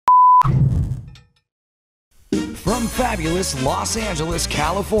From fabulous Los Angeles,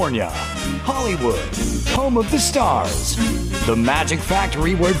 California, Hollywood, home of the stars, the magic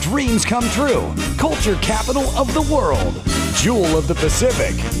factory where dreams come true, culture capital of the world, jewel of the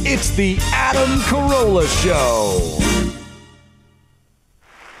Pacific, it's the Adam Carolla Show.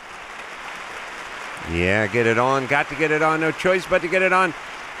 Yeah, get it on. Got to get it on. No choice but to get it on.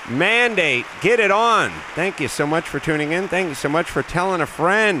 Mandate. Get it on. Thank you so much for tuning in. Thank you so much for telling a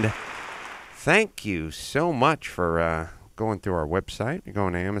friend. Thank you so much for going through our website. You're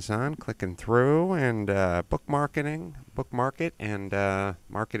going to Amazon, clicking through, and bookmark it, and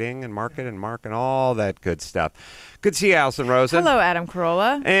marketing, and market, all that good stuff. Good to see you, Allison Rosen. Hello, Adam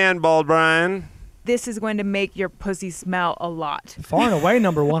Carolla. And Bald Brian. This is going to make your pussy smell a lot. Far and away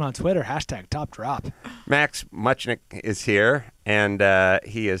 #1 on Twitter, #top drop. Max Mutchnick is here, and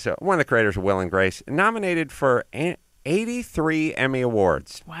he is one of the creators of Will and Grace, nominated for 83 Emmy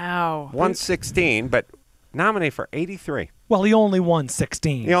Awards. Wow. Won 16, but nominated for 83. Well, he only won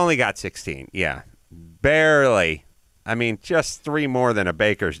 16. He only got 16, yeah. Barely. I mean, just 3 more than a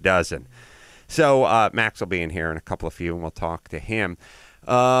baker's dozen. So Max will be in here in a couple of few, and we'll talk to him.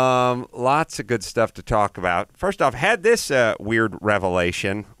 Lots of good stuff to talk about. First off, had this weird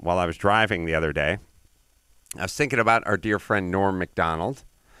revelation while I was driving the other day. I was thinking about our dear friend Norm Macdonald.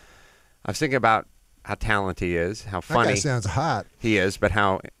 I was thinking about how talented he is, how funny that guy sounds hot. he is, but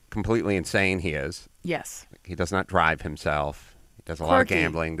how completely insane he is. Yes. He does not drive himself. He does a lot of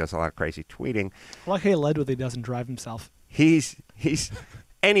gambling, does a lot of crazy tweeting. I like how he led with he doesn't drive himself. He's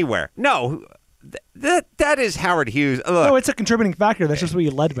anywhere. No, that is Howard Hughes. Look, No, it's a contributing factor. That's just what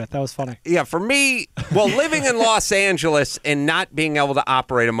you led with. That was funny. yeah, for me, well, living in Los Angeles and not being able to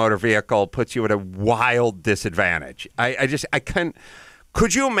operate a motor vehicle puts you at a wild disadvantage. I couldn't.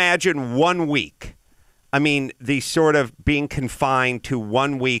 Could you imagine 1 week? I mean, the sort of being confined to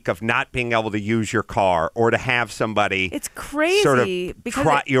 1 week of not being able to use your car or to have somebody It's crazy sort of because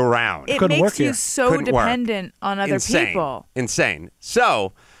trot you around. It Couldn't work makes you here. so Couldn't work. dependent on other people. Insane.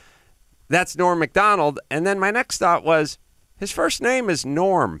 So that's Norm Macdonald. And then my next thought was his first name is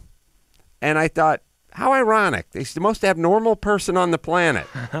Norm. And I thought, how ironic. He's the most abnormal person on the planet.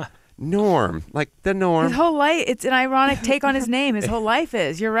 Norm, like the norm. His whole life, it's an ironic take on his name. His whole life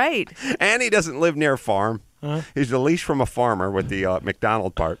is. You're right. And he doesn't live near a farm. He's released from a farmer with the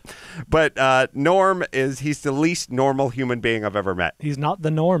McDonald part. But Norm he's the least normal human being I've ever met. He's not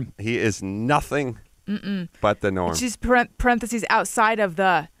the norm. He is nothing but the norm. It's just parentheses outside of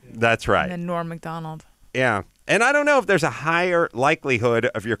the That's right. and then Norm Macdonald. Yeah. And I don't know if there's a higher likelihood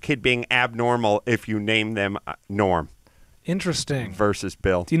of your kid being abnormal if you name them Norm. Interesting. Versus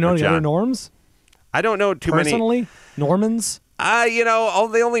Bill. Do you know or any John. other norms? I don't know too many. Personally? Normans?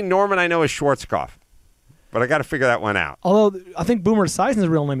 The only Norman I know is Schwarzkopf. But I got to figure that one out. Although I think Boomer Esiason's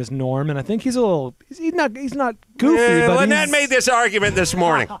real name is Norm, and I think he's a little he's not goofy. Yeah, but Lynette he's, made this argument this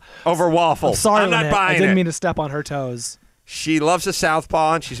morning over waffles. I'm sorry, I'm not Lynette. buying I didn't it. mean to step on her toes. She loves a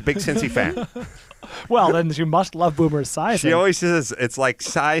southpaw, and she's a big Cincy fan. Well, then she must love Boomer Esiason. She always says it's like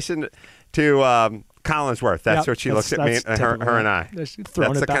Sison to Collinsworth. That's Yep, what she looks at me, that's her typical. and I. She's That's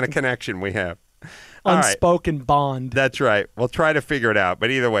throwing the it back kind of and- connection we have. All right. Unspoken bond. That's right. We'll try to figure it out.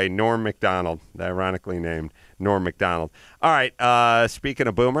 But either way, Norm Macdonald, ironically named Norm Macdonald. All right. Speaking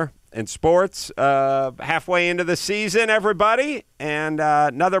of Boomer in sports, halfway into the season, everybody, and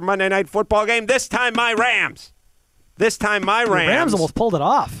another Monday Night Football game. This time, my Rams. The Rams almost pulled it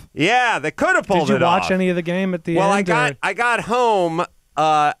off. Yeah, they could have pulled it off. Did you watch any of the game at the Well, end? I got home.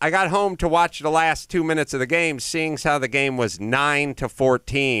 I got home to watch the last 2 minutes of the game, seeing how the game was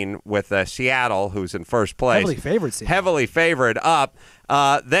 9-14 with Seattle, who's in first place. Heavily favored up.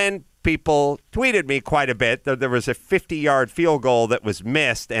 Then people tweeted me quite a bit that there was a 50-yard field goal that was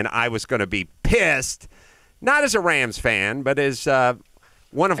missed, and I was going to be pissed. Not as a Rams fan, but as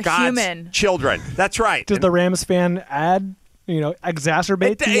one of God's children. That's right. Does the Rams fan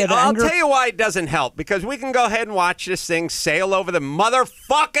exacerbate the I'll anger? tell you why it doesn't help, because we can go ahead and watch this thing sail over the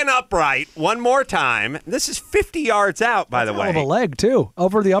motherfucking upright one more time. This is 50 yards out, by the way. Of a leg, too.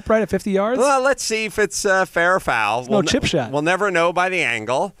 Over the upright at 50 yards? Well, let's see if it's fair or foul. No chip shot. We'll never know by the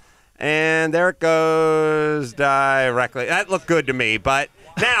angle. And there it goes directly. That looked good to me. But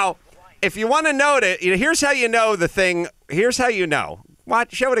now, if you want to note it, here's how you know the thing. Here's how you know.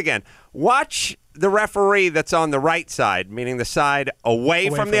 Show it again. Watch the referee that's on the right side, meaning the side away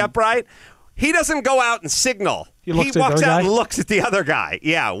from the upright. He doesn't go out and signal. He walks out and looks at the other guy.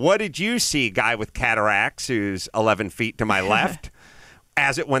 Yeah, what did you see, guy with cataracts who's 11 feet to my left,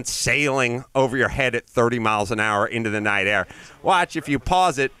 as it went sailing over your head at 30 miles an hour into the night air? Watch, if you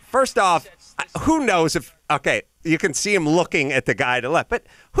pause it. First off, Who knows if, okay, you can see him looking at the guy to the left, but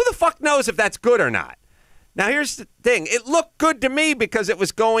who the fuck knows if that's good or not? Now, here's the thing. It looked good to me because it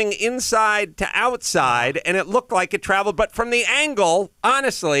was going inside to outside, and it looked like it traveled. But from the angle,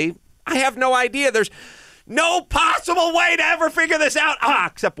 honestly, I have no idea. There's no possible way to ever figure this out.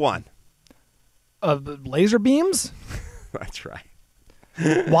 Except one. Laser beams? That's right.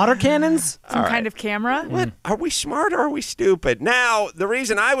 Water cannons? Some kind of camera? What? Are we smart or are we stupid? Now, the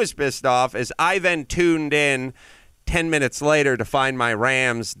reason I was pissed off is I then tuned in 10 minutes later to find my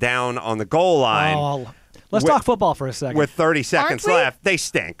Rams down on the goal line. Oh, let's talk football for a second. With 30 seconds left. They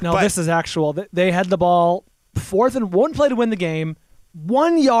stink. No, this is actual. They had the ball 4th and 1 play to win the game.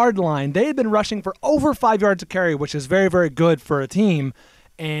 1 yard line. They had been rushing for over 5 yards to carry, which is very, very good for a team.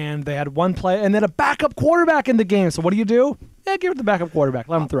 And they had one play and then a backup quarterback in the game. So what do? Yeah, give it the backup quarterback.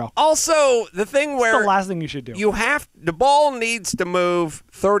 Let him throw. Also, the thing where the last thing you should do. The ball needs to move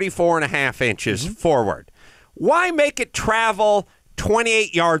 34.5 inches forward. Why make it travel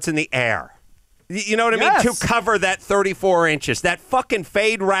 28 yards in the air? You know what I mean? To cover that 34 inches. That fucking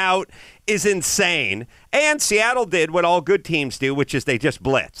fade route is insane. And Seattle did what all good teams do, which is they just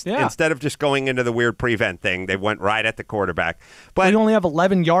blitzed. Yeah. Instead of just going into the weird prevent thing, they went right at the quarterback. But you only have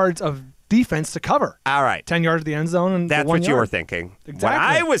 11 yards of defense to cover. All right. 10 yards to the end zone. And that's what you were thinking. Exactly. What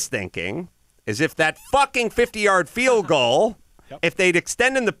I was thinking is if that fucking 50-yard field goal, if they'd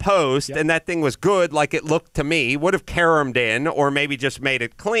extended the post and that thing was good like it looked to me, would have caromed in or maybe just made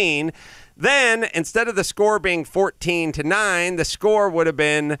it clean, then instead of the score being 14-9, the score would have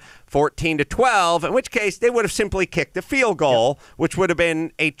been 14-12, in which case they would have simply kicked a field goal, which would have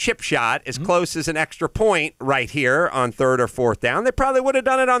been a chip shot as close as an extra point right here on 3rd or 4th down. They probably would have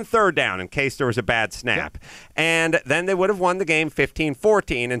done it on 3rd down in case there was a bad snap. And then they would have won the game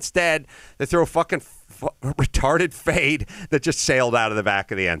 15-14. Instead, they throw a fucking retarded fade that just sailed out of the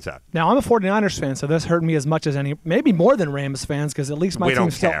back of the end zone. Now, I'm a 49ers fan, so this hurt me as much as any, maybe more than Rams fans, because at least my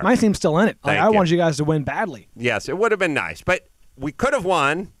team's still in it. I wanted you guys to win badly. Yes, it would have been nice. But we could have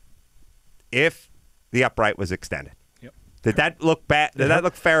won if the upright was extended. Yep. Did that look bad? Did that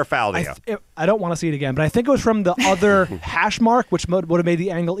look fair or foul to you? I don't want to see it again, but I think it was from the other hash mark, which would have made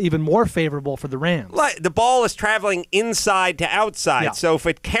the angle even more favorable for the Rams. The ball is traveling inside to outside, so if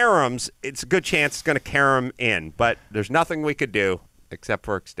it caroms, it's a good chance it's going to carom in. But there's nothing we could do except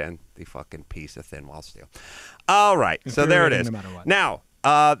for extend the fucking piece of thin wall steel. All right, so there it is. No matter what. Now,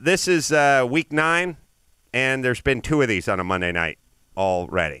 this is week 9, and there's been 2 of these on a Monday night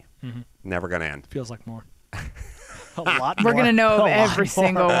already. Never going to end. Feels like more. A lot more. We're going to know of every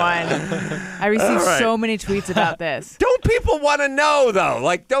single one. I received so many tweets about this. Don't people want to know, though?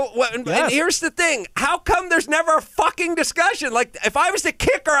 And here's the thing. How come there's never a fucking discussion? Like, if I was the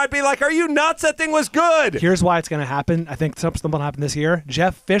kicker, I'd be like, are you nuts? That thing was good. Here's why it's going to happen. I think something will happen this year.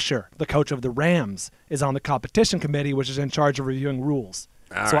 Jeff Fisher, the coach of the Rams, is on the competition committee, which is in charge of reviewing rules.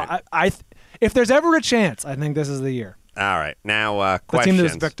 All right. If there's ever a chance, I think this is the year. All right. Now, questions. The team that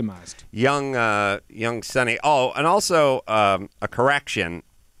was victimized. Young Sonny. Oh, and also a correction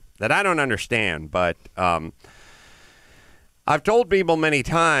that I don't understand, but I've told people many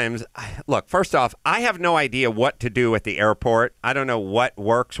times, look, first off, I have no idea what to do at the airport. I don't know what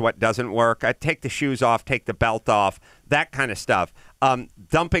works, what doesn't work. I take the shoes off, take the belt off, that kind of stuff.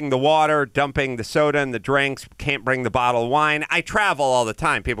 Dumping the water, dumping the soda and the drinks, can't bring the bottle of wine. I travel all the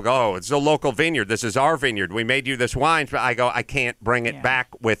time. People go, oh, it's a local vineyard. This is our vineyard. We made you this wine. But I go, I can't bring it back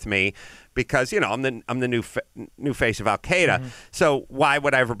with me because, I'm the new face of Al Qaeda. So why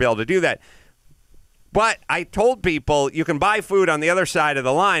would I ever be able to do that? But I told people you can buy food on the other side of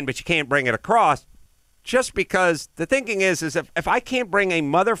the line, but you can't bring it across. Just because the thinking is if I can't bring a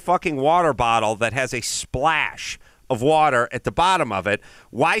motherfucking water bottle that has a splash of water at the bottom of it,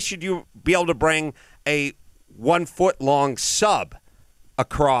 why should you be able to bring a 1 foot long sub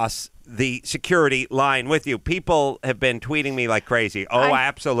across the security line with you? People have been tweeting me like crazy. Oh,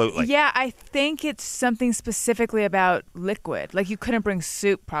 absolutely. Yeah, I think it's something specifically about liquid. Like you couldn't bring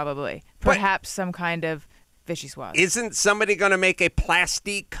soup probably. Perhaps some kind of fishy swaz. Isn't somebody going to make a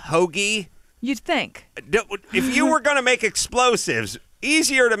plastic hoagie? You'd think. If you were going to make explosives,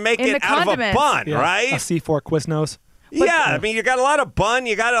 easier to make it out of a bun, right? A C4 Quiznos. I mean, you got a lot of bun,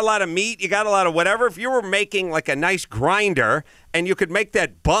 you got a lot of meat, you got a lot of whatever. If you were making like a nice grinder and you could make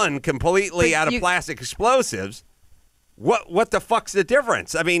that bun completely out of plastic explosives, what the fuck's the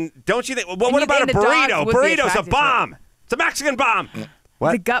difference? I mean, don't you think? Well, what about a burrito? Burrito's a bomb. It's a Mexican bomb.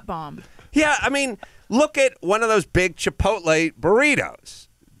 What? The gut bomb. Yeah, I mean, look at one of those big Chipotle burritos.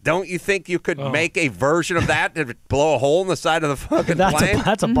 Don't you think you could make a version of that to blow a hole in the side of the fucking plane?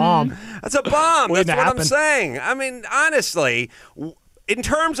 That's a bomb. That's a bomb. That's what I'm saying. I mean, honestly, in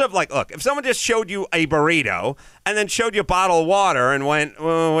terms of like, look, if someone just showed you a burrito and then showed you a bottle of water and went,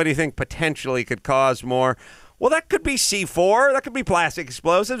 well, what do you think potentially could cause more? Well, that could be C4. That could be plastic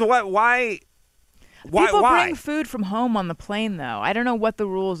explosives. Why? People bring food from home on the plane, though. I don't know what the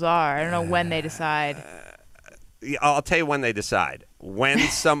rules are. I don't know when they decide. I'll tell you when they decide. When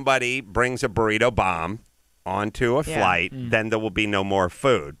somebody brings a burrito bomb onto a flight, then there will be no more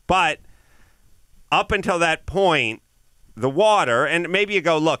food. But up until that point, the water, and maybe you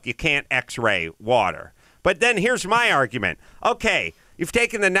go, look, you can't X-ray water. But then here's my argument. Okay, you've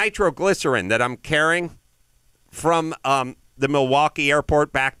taken the nitroglycerin that I'm carrying from the Milwaukee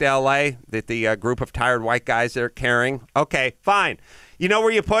airport back to L.A., that the group of tired white guys are carrying. Okay, fine. You know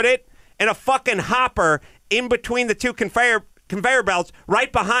where you put it? In a fucking hopper in between the two conveyor belts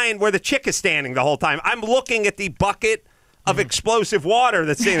right behind where the chick is standing the whole time. I'm looking at the bucket of explosive water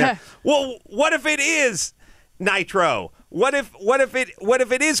that's in there. Well, what if it is nitro? What if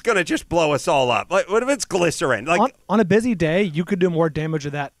it is going to just blow us all up? Like, what if it's glycerin? Like on a busy day, you could do more damage to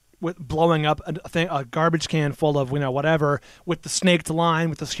that with blowing up a garbage can full of whatever with the snaked line,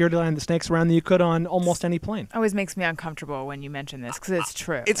 with the security line, the snakes around than you could on almost any plane. Always makes me uncomfortable when you mention this because it's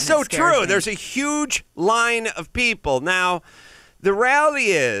true. It's so true. There's a huge line of people. Now, the reality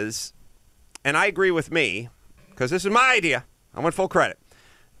is, and I agree with me, because this is my idea. I want full credit.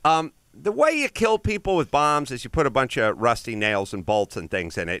 The way you kill people with bombs is you put a bunch of rusty nails and bolts and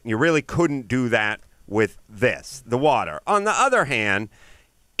things in it, and you really couldn't do that with this, the water. On the other hand,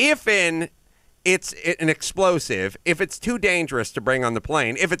 if it's an explosive, if it's too dangerous to bring on the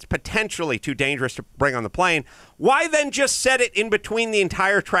plane, if it's potentially too dangerous to bring on the plane, why then just set it in between the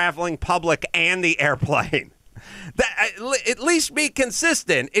entire traveling public and the airplane? At least be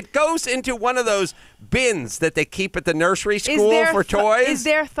consistent. It goes into one of those bins that they keep at the nursery school for toys. Is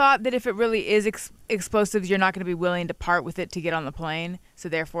there thought that if it really is explosives, you're not going to be willing to part with it to get on the plane? So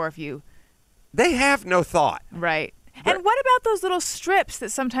therefore, if you... They have no thought. Right. And what about those little strips that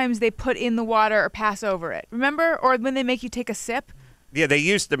sometimes they put in the water or pass over it? Remember? Or when they make you take a sip? Yeah, they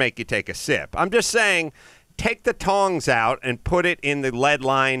used to make you take a sip. I'm just saying, take the tongs out and put it in the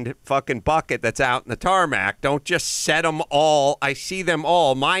lead-lined fucking bucket that's out in the tarmac. Don't just set them all. I see them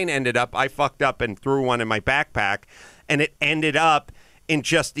all. Mine ended up, I fucked up and threw one in my backpack, and it ended up in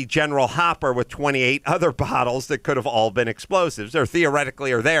just the general hopper with 28 other bottles that could have all been explosives, or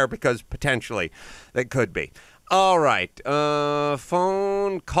theoretically are there because potentially they could be. All right,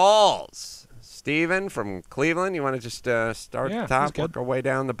 phone calls. Steven from Cleveland, you want to just start at the top, work our way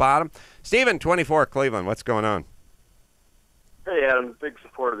down the bottom? Steven, 24, Cleveland, what's going on? Hey, Adam, big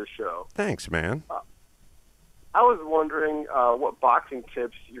supporter of the show. Thanks, man. I was wondering what boxing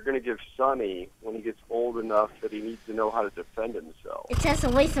tips you're going to give Sonny when he gets old enough that he needs to know how to defend himself. It's just a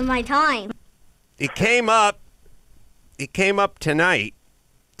waste of my time. He came up tonight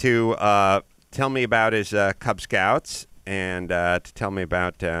to tell me about his Cub Scouts and to tell me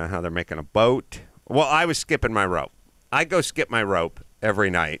about how they're making a boat. Well, I was skipping my rope. I go skip my rope every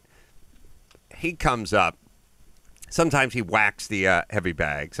night. He comes up. Sometimes he whacks the heavy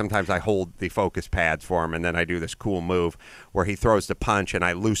bag. Sometimes I hold the focus pads for him, and then I do this cool move where he throws the punch, and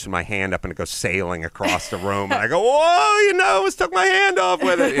I loosen my hand up, and it goes sailing across the room. And I go, whoa, I almost took my hand off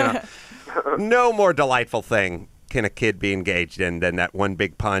with it. No more delightful thing can a kid be engaged in than that one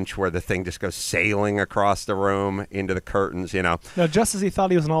big punch where the thing just goes sailing across the room into the curtains, Now, just as he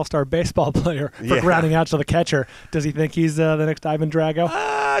thought he was an all-star baseball player for grounding out to the catcher, does he think he's the next Ivan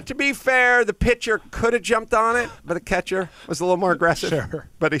Drago? To be fair, the pitcher could have jumped on it, but the catcher was a little more aggressive. Sure.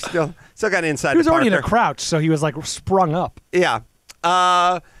 But he still got inside. He was already in a crouch, so he was sprung up. Yeah.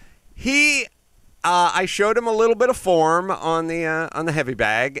 I showed him a little bit of form on the heavy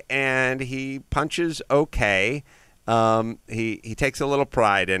bag, and he punches okay. He takes a little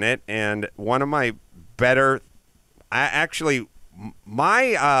pride in it, and one of my better, I've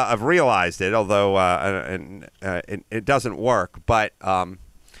realized it, although it doesn't work, but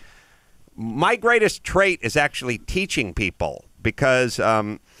my greatest trait is actually teaching people because,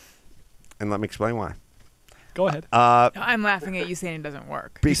 and let me explain why. Go ahead. I'm laughing at you saying it doesn't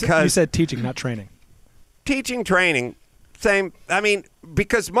work. Because you said teaching, not training. Teaching, training. Same. I mean,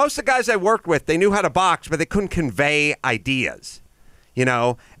 because most of the guys I worked with, they knew how to box, but they couldn't convey ideas,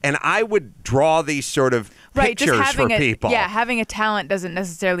 and I would draw these sort of pictures for people. Yeah, having a talent doesn't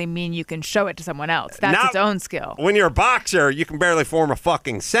necessarily mean you can show it to someone else. That's its own skill. When you're a boxer, you can barely form a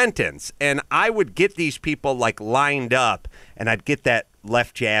fucking sentence, and I would get these people lined up, and I'd get that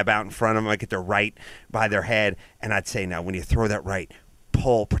left jab out in front of them. I'd get their right by their head, and I'd say, now, when you throw that right,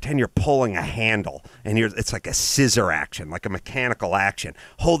 pretend you're pulling a handle, and it's like a scissor action, like a mechanical action.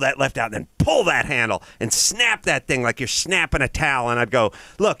 Hold that left out, and then pull that handle and snap that thing like you're snapping a towel. And I'd go,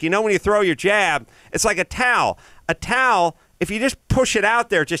 look, when you throw your jab, it's like a towel. A towel, if you just push it out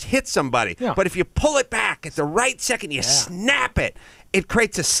there, just hit somebody. Yeah. But if you pull it back at the right second, you snap it. It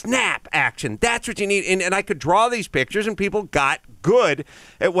creates a snap action. That's what you need. And I could draw these pictures, and people got good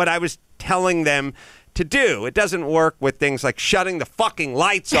at what I was telling them to do. It doesn't work with things like shutting the fucking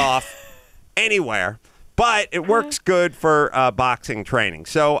lights off anywhere, but it works good for boxing training.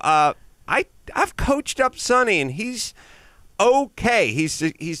 So I've coached up Sonny, and he's okay. He's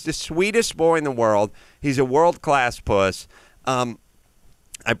the sweetest boy in the world. He's a world-class puss.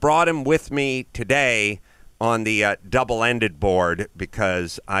 I brought him with me today on the double-ended board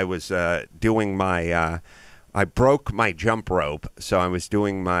because I was doing my I broke my jump rope, so I was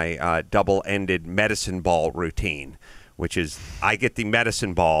doing my double-ended medicine ball routine, which is I get the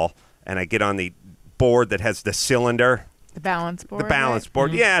medicine ball and I get on the board that has the cylinder. The balance board. The balance right?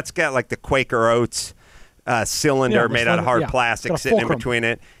 board. Mm-hmm. Yeah, it's got like the Quaker Oats cylinder made out of hard plastic sitting in between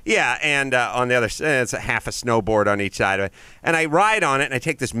it. Yeah, and on the other side, it's a half a snowboard on each side of it. And I ride on it, and I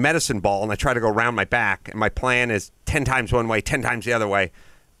take this medicine ball, and I try to go around my back. And my plan is 10 times one way, 10 times the other way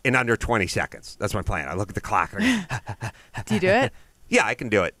in under 20 seconds. That's my plan. I look at the clock. And I go, Do you do it? Yeah, I can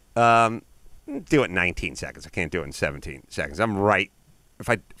do it. Do it in 19 seconds. I can't do it in 17 seconds. I'm right. If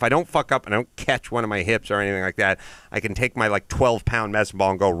I don't fuck up and I don't catch one of my hips or anything like that, I can take my 12-pound medicine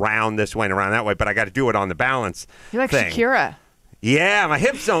ball and go round this way and around that way, but I got to do it on the balance You're like thing. Shakira. Yeah, my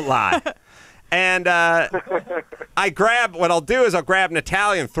hips don't lie. And what I'll do is I'll grab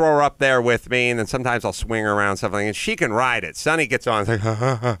Natalia and throw her up there with me, and then sometimes I'll swing her around something, and she can ride it. Sonny gets on,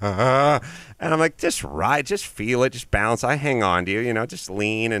 and I'm like, just ride, just feel it, just bounce. I hang on to you, just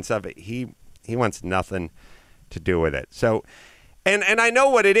lean and stuff. He wants nothing to do with it. So, and I know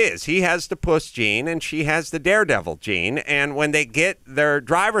what it is. He has the puss gene, and she has the daredevil gene, and when they get their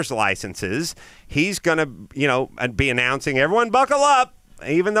driver's licenses, he's going to, be announcing, everyone buckle up.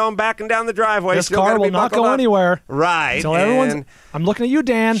 Even though I'm backing down the driveway, this car will not go anywhere. Right. So I'm looking at you,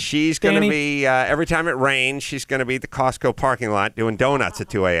 Dan. She's going to be, every time it rains, she's going to be at the Costco parking lot doing donuts at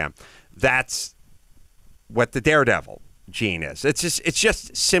 2 a.m. That's what the daredevil gene is. It's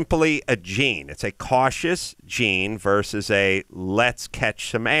just simply a gene. It's a cautious gene versus a let's catch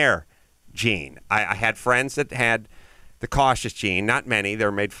some air gene. I had friends that had the cautious gene. Not many. They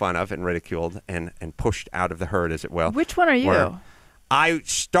were made fun of and ridiculed and pushed out of the herd, as it will. Which one are you? I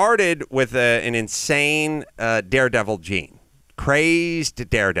started with an insane daredevil gene, crazed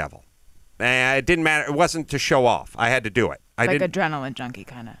daredevil. It didn't matter. It wasn't to show off. I had to do it. Adrenaline junkie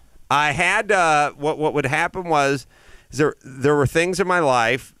kind of. I had what would happen was there were things in my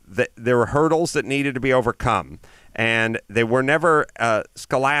life that there were hurdles that needed to be overcome, and they were never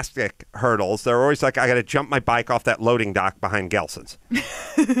scholastic hurdles. They were always like, I got to jump my bike off that loading dock behind Gelson's.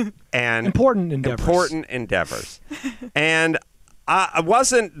 And important endeavors. And it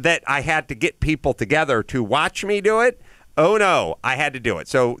wasn't that I had to get people together to watch me do it. Oh, no, I had to do it.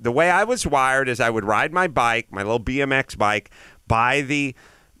 So the way I was wired is I would ride my bike, my little BMX bike, by the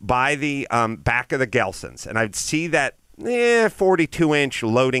back of the Gelson's, and I'd see that 42-inch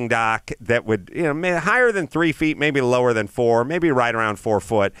loading dock that would, higher than 3 feet, maybe lower than 4, maybe right around 4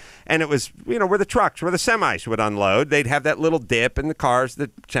 foot. And it was, where the semis would unload. They'd have that little dip, and the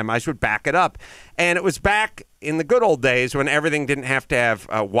semis would back it up. And it was back in the good old days when everything didn't have to have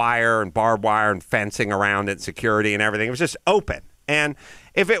wire and barbed wire and fencing around it, security and everything. It was just open. And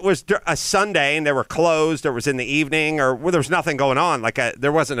if it was a Sunday and they were closed, or it was in the evening, or there was nothing going on,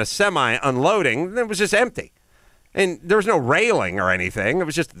 there wasn't a semi unloading, it was just empty. And there was no railing or anything. It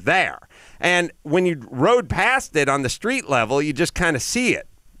was just there. And when you rode past it on the street level, you just kind of see it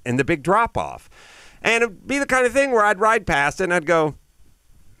in the big drop-off. And it would be the kind of thing where I'd ride past it and I'd go,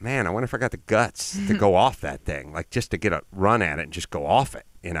 man, I wonder if I got the guts to go off that thing, just to get a run at it and just go off it,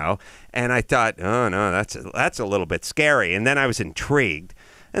 And I thought, oh, no, that's a little bit scary. And then I was intrigued.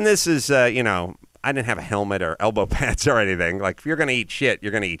 And this is, I didn't have a helmet or elbow pads or anything. If you're going to eat shit,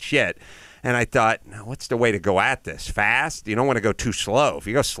 you're going to eat shit. And I thought, no, what's the way to go at this? Fast? You don't want to go too slow. If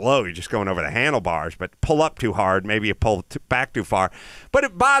you go slow, you're just going over the handlebars. But pull up too hard, maybe you pull back too far. But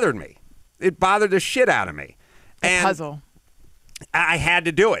it bothered me. It bothered the shit out of me. A puzzle. I had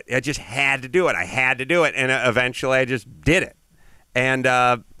to do it. I just had to do it. I had to do it. And eventually I just did it. And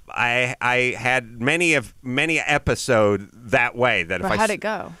I had many episode that way. How'd it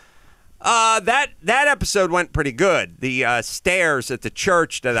go? That episode went pretty good. The stairs at the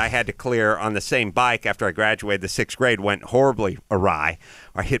church that I had to clear on the same bike after I graduated the 6th grade went horribly awry.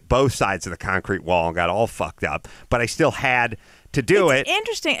 I hit both sides of the concrete wall and got all fucked up. But I still had to do it. It's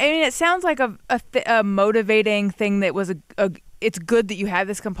interesting. I mean, it sounds like a motivating thing that was it's good that you have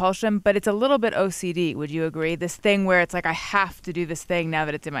this compulsion, but it's a little bit OCD. Would you agree? This thing where it's like, I have to do this thing now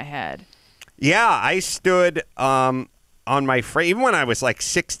that it's in my head. Yeah, I stood on my friend. Even when I was like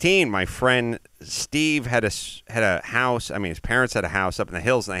 16, my friend Steve had a house. I mean, his parents had a house up in the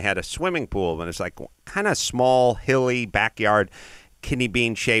hills, and they had a swimming pool. And it's like kind of small, hilly backyard, kidney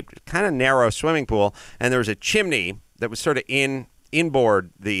bean shaped, kind of narrow swimming pool. And there was a chimney that was sort of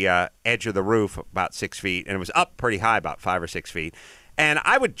inboard the edge of the roof about 6 feet, and it was up pretty high, about 5 or 6 feet. And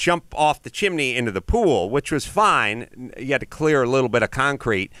I would jump off the chimney into the pool, which was fine. You had to clear a little bit of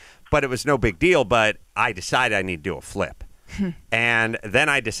concrete, but it was no big deal. But I decided I need to do a flip. And then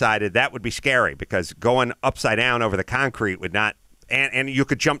I decided that would be scary because going upside down over the concrete would not, and you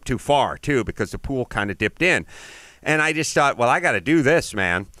could jump too far too because the pool kind of dipped in. And I just thought, well, I got to do this,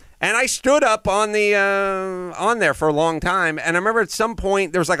 man. And I stood up on there for a long time. And I remember at some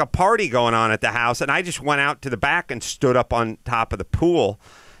point there was like a party going on at the house, and I just went out to the back and stood up on top of the pool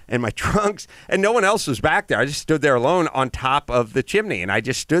in my trunks, and no one else was back there. I just stood there alone on top of the chimney, and I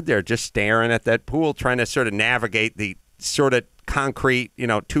just stood there just staring at that pool, trying to sort of navigate the sort of concrete,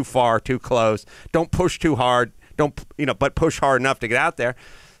 too far, too close. Don't push too hard. But push hard enough to get out there.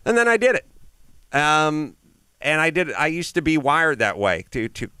 And then I did it. And I did it. I used to be wired that way to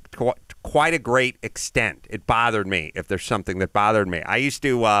quite a great extent. It bothered me if there's something that bothered me. I used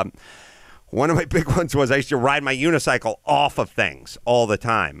to, one of my big ones was I used to ride my unicycle off of things all the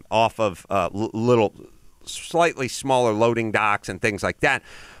time, off of little, slightly smaller loading docks and things like that.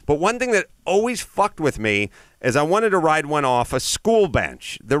 But one thing that always fucked with me is I wanted to ride one off a school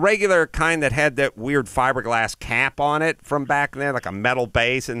bench, the regular kind that had that weird fiberglass cap on it from back there, like a metal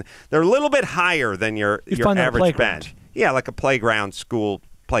base, and they're a little bit higher than your average bench. Yeah, like a school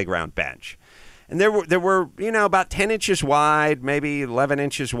playground bench. And there were about 10 inches wide, maybe 11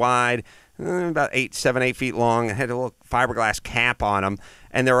 inches wide, about 7, 8 feet long, and had a little fiberglass cap on them,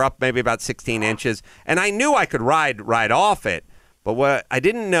 and they were up maybe about 16 inches. And I knew I could ride off it. But what I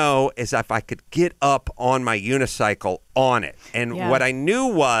didn't know is if I could get up on my unicycle on it. And what I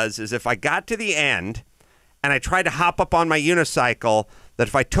knew is if I got to the end and I tried to hop up on my unicycle, that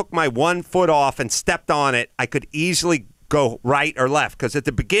if I took my 1 foot off and stepped on it, I could easily go right or left. Because at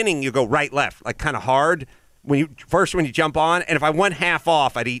the beginning, you go right, left, like kind of hard when you jump on. And if I went half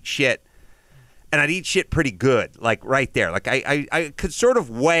off, I'd eat shit. And I'd eat shit pretty good, like right there. Like I could sort of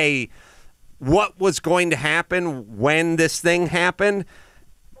weigh what was going to happen when this thing happened,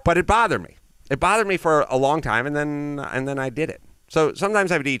 but it bothered me. It bothered me for a long time, and then I did it. So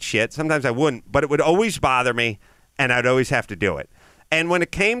sometimes I would eat shit, sometimes I wouldn't, but it would always bother me, and I'd always have to do it. And when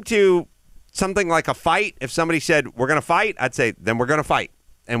it came to something like a fight, if somebody said, we're going to fight, I'd say, then we're going to fight,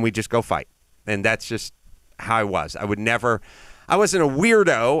 and we just go fight. And that's just how I was. I wasn't a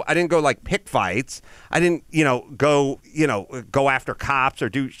weirdo. I didn't go like pick fights. I didn't, go after cops or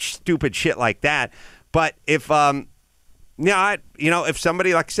do stupid shit like that. But if, if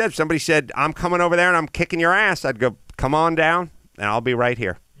somebody, like I said, if somebody said, I'm coming over there and I'm kicking your ass, I'd go, come on down and I'll be right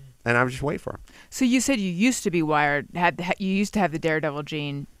here. And I would just wait for him. So you said you used to be wired, you used to have the daredevil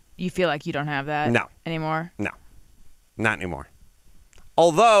gene. You feel like you don't have that anymore? No, not anymore.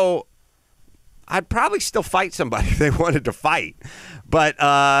 Although I'd probably still fight somebody if they wanted to fight. But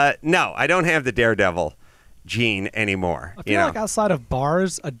no, I don't have the daredevil gene anymore. I feel like outside of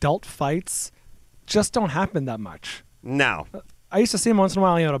bars, adult fights just don't happen that much. No. I used to see them once in a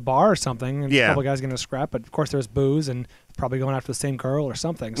while at a bar or something, and a couple guys getting a scrap, but of course there's booze and probably going after the same girl or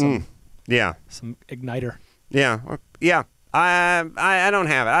something. Some igniter. Yeah. I don't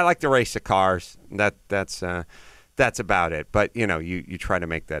have it. I like to race the cars. That's about it. But, you try to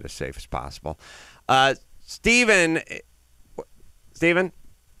make that as safe as possible. Steven?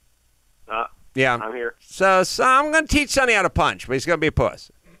 Yeah. I'm here. So I'm going to teach Sonny how to punch, but he's going to be a puss.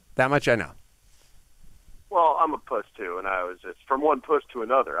 That much I know. Well, I'm a puss, too, and I was just from one puss to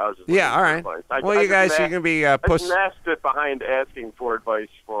another. I was just all right. You guys are going to be puss. I masked it behind asking for advice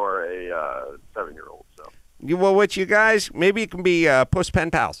for a 7-year-old. So. What you guys, maybe you can be puss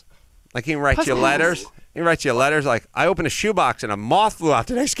pen pals. Like he can write you letters. He writes you letters like, I opened a shoebox and a moth flew out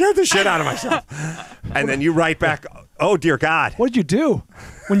today. Scared the shit out of myself. And then you write back, oh, dear God. What did you do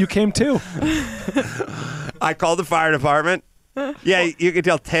when you came to? I called the fire department. Yeah, you could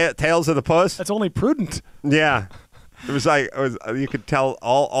tell tales of the puss. That's only prudent. Yeah. It was like, you could tell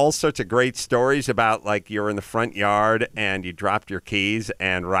all sorts of great stories about, like, you're in the front yard and you dropped your keys,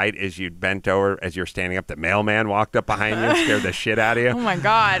 and right as you bent over, as you're standing up, the mailman walked up behind you and scared the shit out of you. Oh, my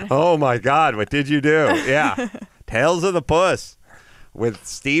God. Oh, my God. What did you do? Yeah. Tales of the puss. with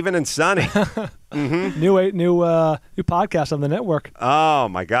Steven and Sonny. New podcast on the network. Oh,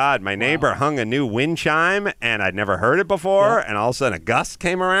 my God. My neighbor hung a new wind chime, and I'd never heard it before, and all of a sudden a gust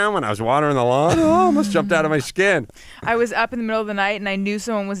came around when I was watering the lawn. Oh, I almost jumped out of my skin. I was up in the middle of the night, and I knew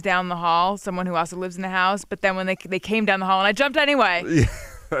someone was down the hall, someone who also lives in the house, but then when they came down the hall, and I jumped anyway. Yeah,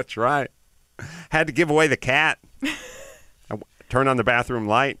 that's right. Had to give away the cat. I turned on the bathroom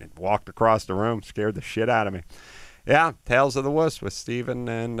light and walked across the room. Scared the shit out of me. Yeah, Tales of the Wuss with Steven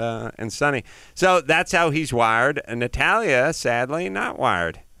and Sonny. So that's how he's wired. And Natalia, sadly, not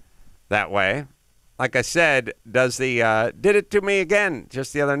wired that way. Like I said, did it to me again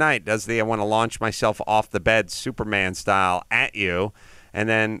just the other night. I want to launch myself off the bed Superman style at you, and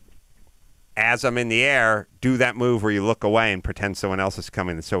then as I'm in the air, do that move where you look away and pretend someone else is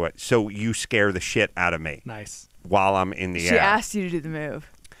coming. So you scare the shit out of me. Nice. While I'm in the air. She asked you to do the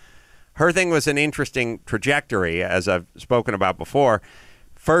move. Her thing was an interesting trajectory, as I've spoken about before.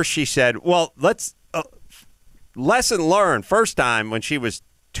 First, she said, well, let's lesson learned. First time when she was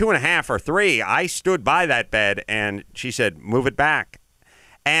 2.5 or 3, I stood by that bed, and she said, move it back.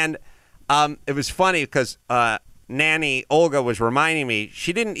 And it was funny because Nanny Olga was reminding me,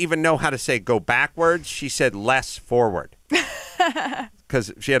 she didn't even know how to say go backwards. She said less forward.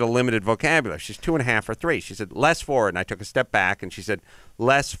 Because she had a limited vocabulary. She's 2.5 or 3. She said, less forward. And I took a step back, and she said,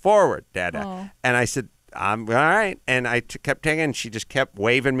 less forward, Dada. Aww. And I said, I'm all right. And I kept taking, and she just kept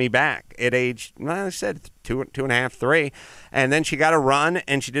waving me back at age, well, I said 2.5, 3. And then she got a run,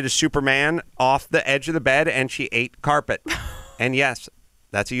 and she did a Superman off the edge of the bed, and she ate carpet. And yes,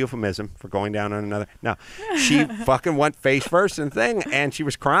 that's a euphemism for going down on another. No, she fucking went face first and thing, and she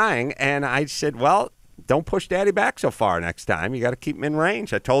was crying. And I said, well, don't push Daddy back so far next time. You got to keep him in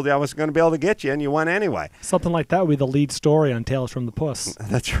range. I told you I wasn't going to be able to get you, and you went anyway. Something like that would be the lead story on Tales from the Puss.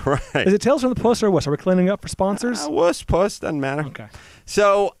 That's right. Is it Tales from the Puss or Wuss? Are we cleaning up for sponsors? Wuss, Puss, doesn't matter. Okay.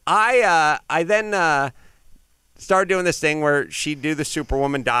 So I then started doing this thing where she'd do the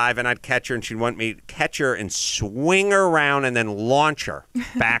Superwoman dive, and I'd catch her, and she'd want me to catch her and swing her around and then launch her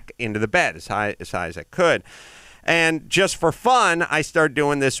back into the bed as high as I could. And just for fun, I started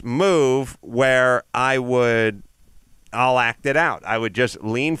doing this move where I'll act it out. I would just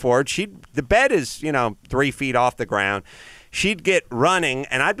lean forward. The bed is, 3 feet off the ground. She'd get running,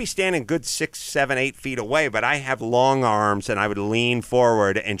 and I'd be standing good 6, 7, 8 feet away, but I have long arms, and I would lean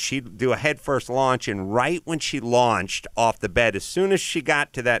forward, and she'd do a head-first launch, and right when she launched off the bed, as soon as she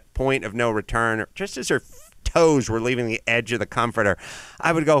got to that point of no return, just as her toes were leaving the edge of the comforter,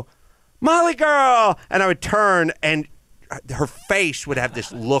 I would go, Molly girl! And I would turn, and her face would have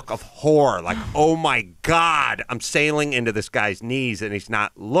this look of horror, like, oh my God, I'm sailing into this guy's knees and he's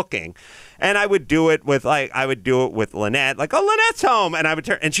not looking. And I would do it with Lynette, like, oh, Lynette's home. And I would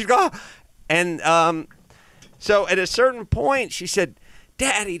turn, and she'd go, and so at a certain point, she said,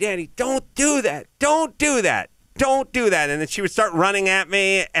 Daddy, don't do that. Don't do that. Don't do that. And then she would start running at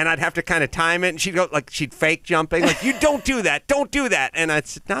me, and I'd have to kind of time it, and she'd go, like, she'd fake jumping, like, you don't do that. Don't do that. And I'd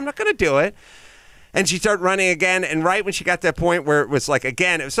say, no, I'm not going to do it. And she started running again, and right when she got to that point where it was like,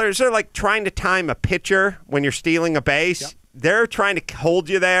 again, it was sort of like trying to time a pitcher when you're stealing a base. Yep. They're trying to hold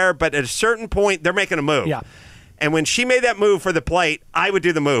you there, but at a certain point, they're making a move. Yeah. And when she made that move for the plate, I would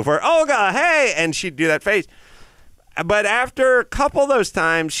do the move, or, oh, God, hey, and she'd do that face. But after a couple of those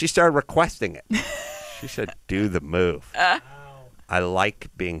times, she started requesting it. She said, do the move. I like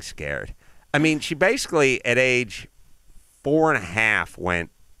being scared. I mean, she basically, at age 4.5,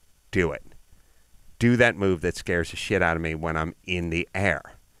 went, do it. Do that move that scares the shit out of me when I'm in the air.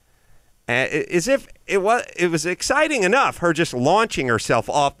 As if it was exciting enough, her just launching herself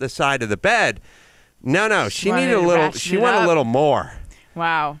off the side of the bed. No, she needed a little. She wanted a little more.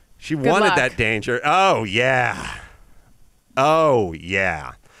 Wow. She Good wanted luck. that danger. Oh yeah.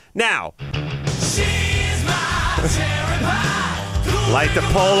 Now, light the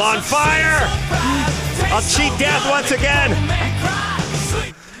pole on fire. I'll cheat death once again.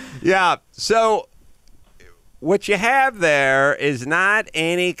 Yeah. So what you have there is not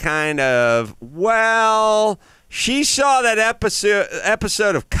any kind of, well, she saw that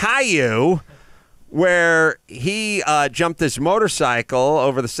episode of Caillou where he jumped his motorcycle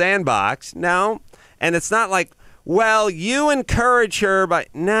over the sandbox. No. And it's not like, well, you encourage her, but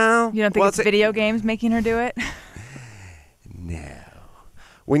no. You don't think it's video games making her do it? No.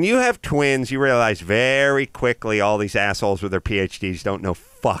 When you have twins, you realize very quickly all these assholes with their PhDs don't know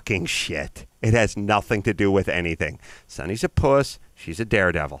fucking shit. It has nothing to do with anything. Sonny's a puss. She's a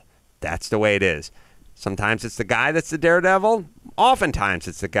daredevil. That's the way it is. Sometimes it's the guy that's the daredevil. Oftentimes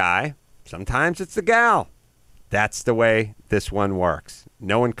it's the guy. Sometimes it's the gal. That's the way this one works.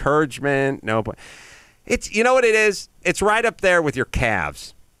 No encouragement. No. It's, you know what it is? It's right up there with your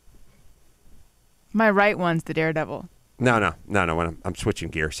calves. My right one's the Daredevil. No. I'm switching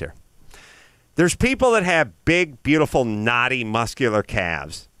gears here. There's people that have big, beautiful, knotty, muscular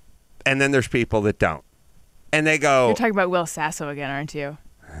calves, and then there's people that don't. And they go... You're talking about Will Sasso again, aren't you?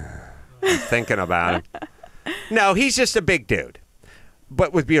 I'm thinking about him. No, he's just a big dude,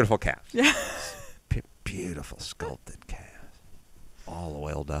 but with beautiful calves. Yeah. Beautiful, sculpted calves. All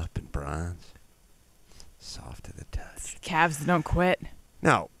oiled up in bronze. Soft to the touch. Calves that don't quit.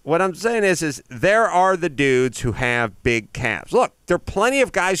 No, what I'm saying is there are the dudes who have big calves. Look, there are plenty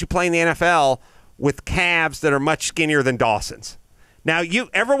of guys who play in the NFL with calves that are much skinnier than Dawson's. Now,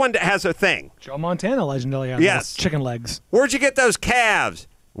 everyone has a thing. Joe Montana legendary on Yes. chicken legs. Where'd you get those calves?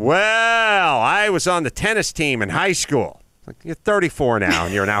 Well, I was on the tennis team in high school. Like, you're 34 now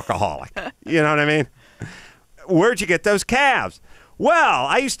and you're an alcoholic. You know what I mean? Where'd you get those calves? Well,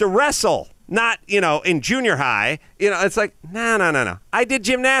 I used to wrestle. Not, in junior high. It's like, no. I did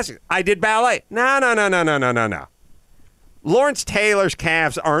gymnastics. I did ballet. No. Lawrence Taylor's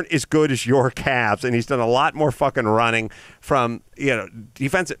calves aren't as good as your calves, and he's done a lot more fucking running from,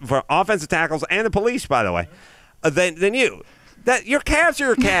 offensive tackles and the police, by the way, than you. That your calves are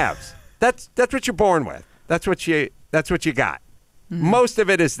your calves. That's what you're born with. That's what you got. Mm-hmm. Most of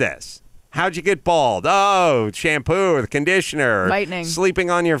it is this. How'd you get bald? Oh, shampoo or the conditioner. Or lightning. Sleeping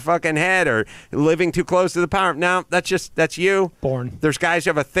on your fucking head or living too close to the power. No, that's you. Born. There's guys who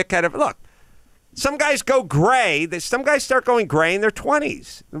have a thick head of... Look, some guys go gray. Some guys start going gray in their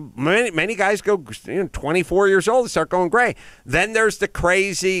 20s. Many guys go 24 years old and start going gray. Then there's the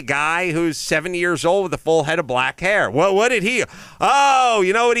crazy guy who's 70 years old with a full head of black hair. Well, what did he... Oh,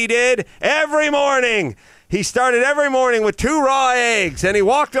 you know what he did? Every morning... He started every morning with 2 raw eggs, and he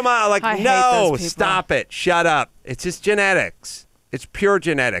walked them out like, no, stop it. Shut up. It's just genetics. It's pure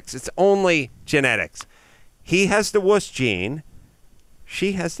genetics. It's only genetics. He has the wuss gene.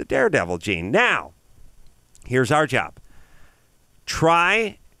 She has the daredevil gene. Now, here's our job.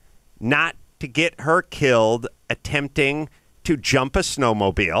 Try not to get her killed attempting to jump a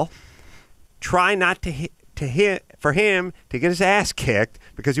snowmobile. Try not for him to get his ass kicked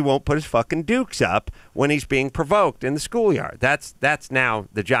because he won't put his fucking dukes up when he's being provoked in the schoolyard. That's now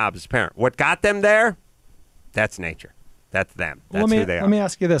the job as a parent. What got them there? That's nature. That's them. That's who they are. Let me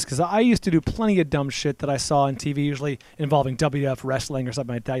ask you this, because I used to do plenty of dumb shit that I saw on TV, usually involving WWF wrestling or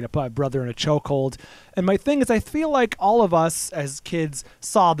something like that. Put my brother in a chokehold. And my thing is, I feel like all of us as kids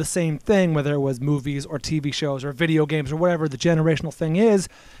saw the same thing, whether it was movies or TV shows or video games or whatever the generational thing is.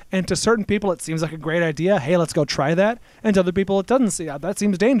 And to certain people, it seems like a great idea. Hey, let's go try that. And to other people, it doesn't seem that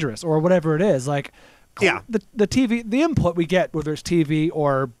seems dangerous or whatever it is. Like, yeah, the TV, the input we get, whether it's TV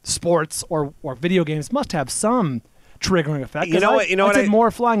or sports or video games, must have some triggering effect. I did more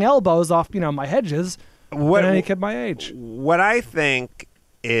flying elbows off, my hedges than any kid my age. What I think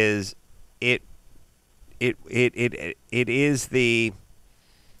is it is the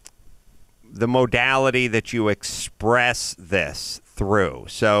modality that you express this through.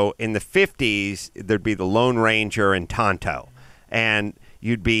 So in the 50s, there'd be the Lone Ranger and Tonto, and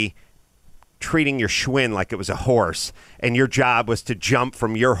you'd be treating your Schwinn like it was a horse, and your job was to jump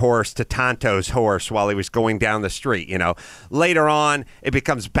from your horse to Tonto's horse while he was going down the street. Later on it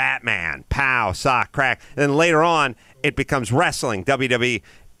becomes Batman, pow, sock, crack. And then later on it becomes wrestling, WWE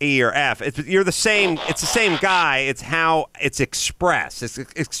or F. It's the same guy. It's how it's expressed. It's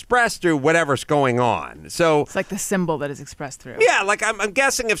expressed through whatever's going on. So it's like the symbol that is expressed through. Yeah, like I'm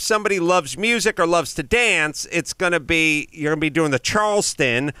guessing if somebody loves music or loves to dance, you're gonna be doing the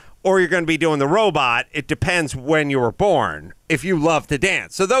Charleston or you're going to be doing the robot. It depends when you were born, if you love to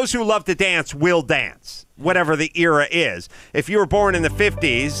dance. So those who love to dance will dance, whatever the era is. If you were born in the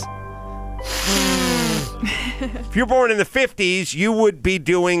 50s, you would be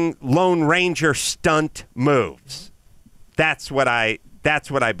doing Lone Ranger stunt moves. That's what I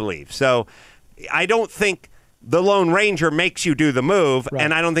believe. So I don't think the Lone Ranger makes you do the move, right,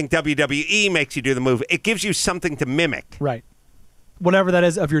 and I don't think WWE makes you do the move. It gives you something to mimic. Right. Whatever that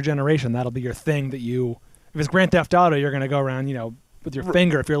is of your generation, that'll be your thing that you... If it's Grand Theft Auto, you're going to go around, with your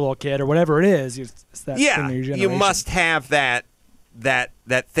finger if you're a little kid or whatever it is. It's that thing of your generation. You must have that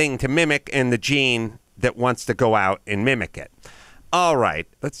thing to mimic and the gene that wants to go out and mimic it. All right.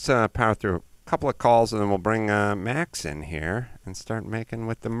 Let's power through a couple of calls, and then we'll bring Max in here and start making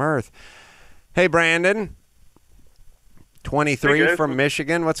with the mirth. Hey, Brandon. 23 from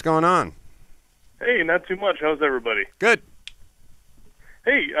Michigan. What's going on? Hey, not too much. How's everybody? Good.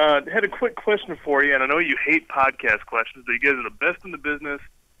 Hey, had a quick question for you, and I know you hate podcast questions, but you guys are the best in the business.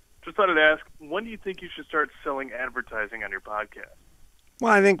 Just thought I'd ask, when do you think you should start selling advertising on your podcast?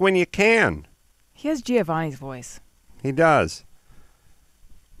 Well, I think when you can. He has Giovanni's voice. He does.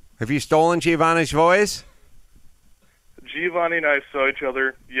 Have you stolen Giovanni's voice? Giovanni and I saw each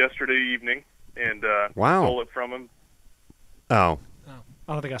other yesterday evening and Wow. stole it from him. Oh.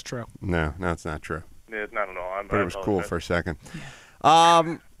 I don't think that's true. No, it's not true. Yeah, not at all. But it was cool for a second.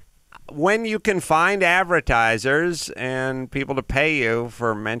 When you can find advertisers and people to pay you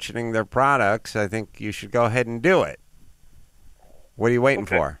for mentioning their products, I think you should go ahead and do it. What are you waiting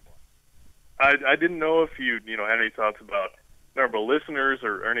for? I didn't know if you had any thoughts about number of listeners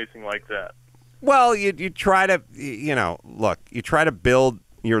or anything like that. Well, you try to, you try to build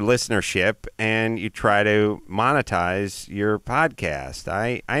your listenership and you try to monetize your podcast.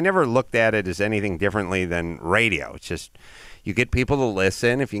 I never looked at it as anything differently than radio. It's just you get people to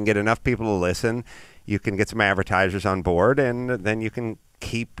listen. If you can get enough people to listen, you can get some advertisers on board, and then you can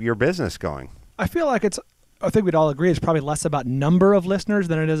keep your business going. I feel like I think we'd all agree it's probably less about number of listeners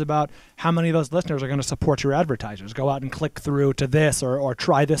than it is about how many of those listeners are going to support your advertisers. Go out and click through to this or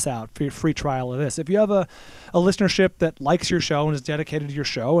try this out, free trial of this. If you have a listenership that likes your show and is dedicated to your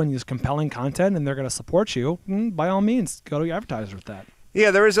show and is compelling content and they're going to support you, by all means, go to your advertisers with that.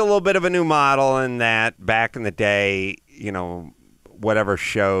 Yeah, there is a little bit of a new model in that back in the day, whatever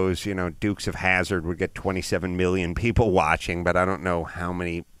shows, Dukes of Hazzard would get 27 million people watching, but I don't know how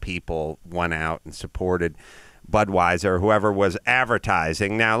many people went out and supported Budweiser or whoever was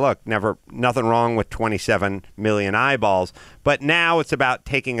advertising. Now, look, nothing wrong with 27 million eyeballs, but now it's about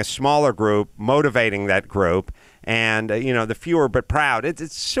taking a smaller group, motivating that group, and, the fewer but proud.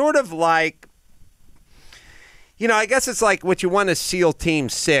 It's sort of like, I guess it's like what you want is SEAL Team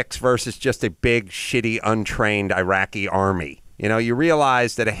 6 versus just a big, shitty, untrained Iraqi army. You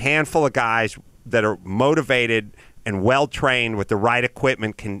realize that a handful of guys that are motivated and well-trained with the right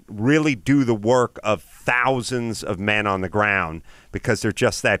equipment can really do the work of thousands of men on the ground because they're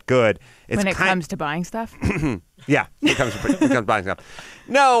just that good. When it comes to buying stuff? Yeah, it comes to buying stuff.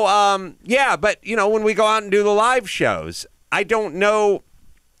 No, but, when we go out and do the live shows, I don't know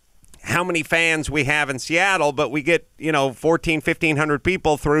how many fans we have in Seattle, but we get, 1,500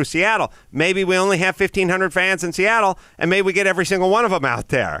 people through Seattle. Maybe we only have 1,500 fans in Seattle, and maybe we get every single one of them out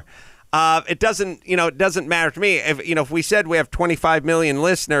there. It doesn't matter to me. If we said we have 25 million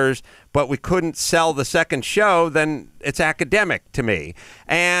listeners, but we couldn't sell the second show, then it's academic to me.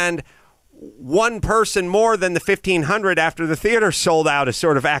 And one person more than the 1,500 after the theater sold out is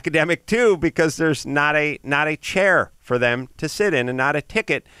sort of academic too, because there's not a chair for them to sit in and not a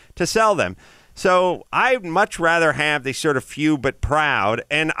ticket to sell them. So I'd much rather have the sort of few but proud,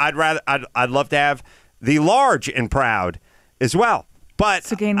 and I'd love to have the large and proud as well. But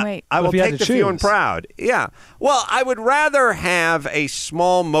to gain weight. I will take the few and proud. Yeah. Well, I would rather have a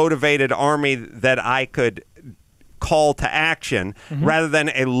small, motivated army that I could call to action rather than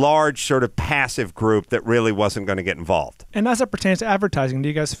a large sort of passive group that really wasn't going to get involved. And as it pertains to advertising, do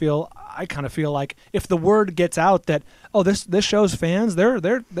you guys feel, I kind of feel like if the word gets out that, this show's fans,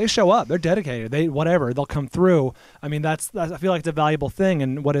 they show up, they're dedicated, they'll come through. I mean, I feel like it's a valuable thing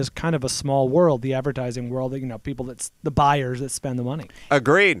in what is kind of a small world, the advertising world, people the buyers that spend the money.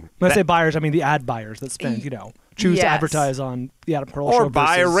 Agreed. When I say buyers, I mean the ad buyers that spend, choose to advertise on the Adam Carolla show. Or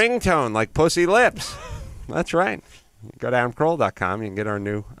buy a ringtone like Pussy Lips. That's right. Go to AdamCarolla.com. You can get our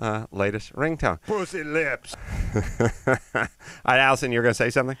new latest ringtone. Pussy Lips. All right, Allison, you were going to say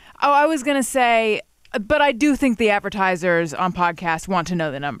something? Oh, I was going to say, but I do think the advertisers on podcasts want to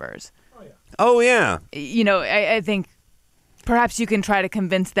know the numbers. Oh, yeah. I think perhaps you can try to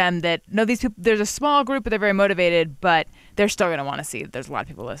convince them that, no, these people, there's a small group, but they're very motivated, but they're still going to want to see that there's a lot of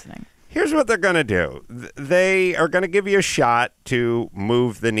people listening. Here's what they're going to do. They are going to give you a shot to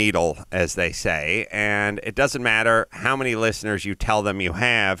move the needle, as they say, and it doesn't matter how many listeners you tell them you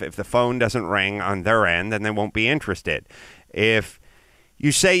have. If the phone doesn't ring on their end, then they won't be interested. If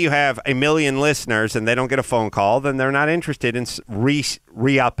you say you have 1 million listeners and they don't get a phone call, then they're not interested in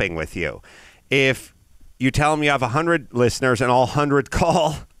re-upping with you. If you tell them you have 100 listeners and all 100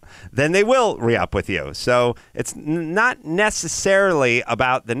 call, then they will re-up with you. So it's not necessarily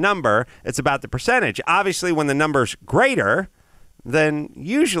about the number, it's about the percentage. Obviously, when the number's greater, then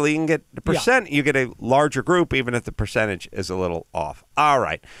usually you can get the percent. Yeah. You get a larger group, even if the percentage is a little off. All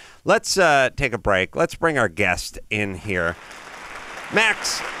right, let's take a break. Let's bring our guest in here.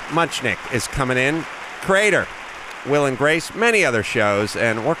 Max Mutchnick is coming in, creator, Will and Grace, many other shows,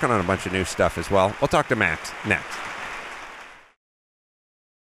 and working on a bunch of new stuff as well. We'll talk to Max next.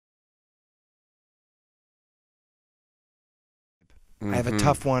 I have a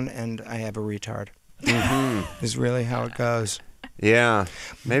tough one, and I have a retard. Is really how it goes. Yeah,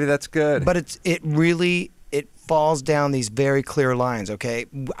 maybe that's good. But it falls down these very clear lines, okay?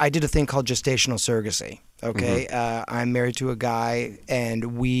 I did a thing called gestational surrogacy, okay? I'm married to a guy,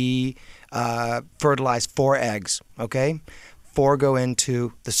 and we fertilize 4 eggs, okay? 4 go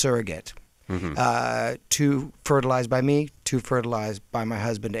into the surrogate. 2 fertilized by me, 2 fertilized by my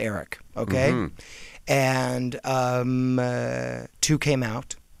husband, Eric, okay? And 2 came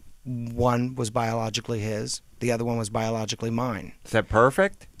out. 1 was biologically his. The other one was biologically mine. Is that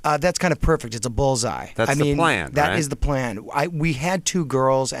perfect? That's kind of perfect. It's a bullseye. That's the plan, That right? is the plan. We had 2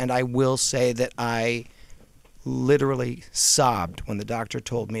 girls, and I will say that I literally sobbed when the doctor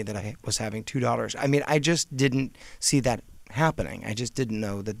told me that I was having 2 daughters. I mean, I just didn't see that happening. I just didn't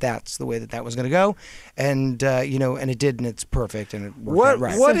know that that's the way that was going to go, and and it did, and it's perfect, and it worked out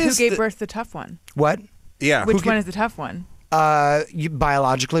right. So who gave birth the tough one? What? Yeah. Which one is the tough one?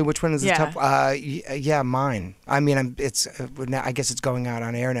 Biologically, which one is the Yeah. tough? Mine. I mean, I guess it's going out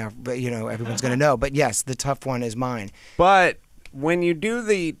on air now, but everyone's going to know. But yes, the tough one is mine. But when you do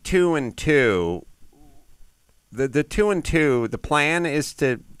the 2 and 2, the 2 and 2, the plan is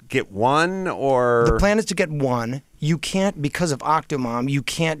to get 1, or the plan is to get 1. You can't, because of Octomom, you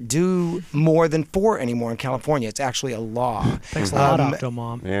can't do more than 4 anymore in California. It's actually a law. Thanks a lot,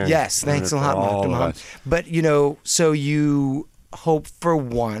 Octomom. Yeah. Yes, thanks a lot, all of Octomom. us. But so you hope for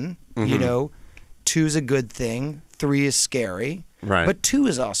 1. 2's a good thing. 3 is scary. Right. But 2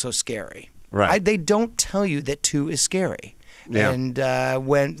 is also scary. Right. They don't tell you that 2 is scary. Yeah. And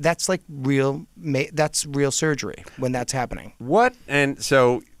when that's like that's real surgery when that's happening. And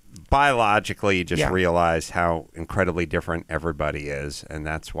so biologically, you just Yeah. realize how incredibly different everybody is, and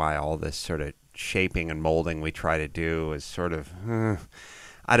that's why all this sort of shaping and molding we try to do is sort of,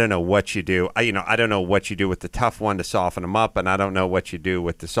 I don't know what you do. I don't know what you do with the tough one to soften them up, and I don't know what you do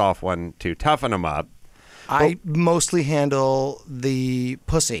with the soft one to toughen them up. I mostly handle the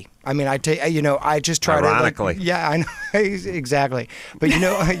pussy. I mean, I just try Ironically. to. Yeah, I know exactly. But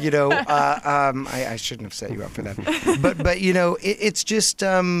I shouldn't have set you up for that. But it's just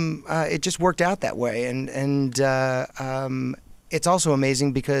it just worked out that way, and it's also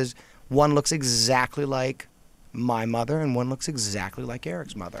amazing because one looks exactly like my mother, and one looks exactly like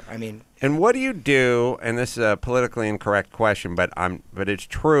Eric's mother. I mean. And what do you do? And this is a politically incorrect question, but it's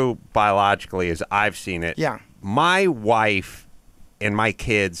true biologically as I've seen it. Yeah. My wife and my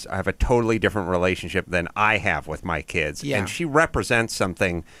kids have a totally different relationship than I have with my kids, Yeah. and she represents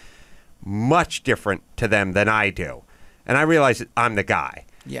something much different to them than I do. And I realize that I'm the guy.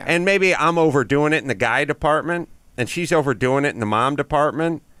 Yeah. And maybe I'm overdoing it in the guy department, and she's overdoing it in the mom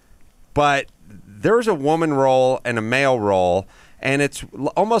department. But there's a woman role and a male role, and it's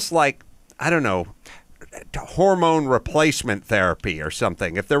almost like, I don't know, hormone replacement therapy or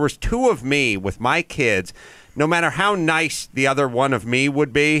something. If there was 2 of me with my kids, no matter how nice the other one of me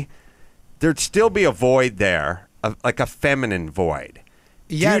would be, there'd still be a void there, like a feminine void.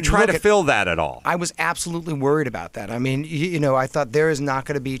 Yeah, do you try to fill that at all? I was absolutely worried about that. I mean, I thought there is not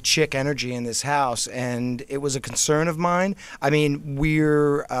going to be chick energy in this house, and it was a concern of mine. I mean,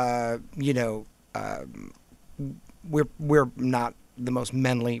 we're not the most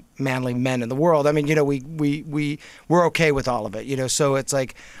manly men in the world. I mean, we're okay with all of it, So it's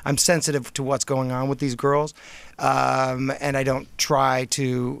like I'm sensitive to what's going on with these girls, and I don't try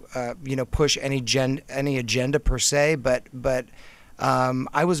to push any agenda per se, but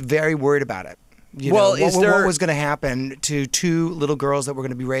I was very worried about it. What was going to happen to 2 little girls that were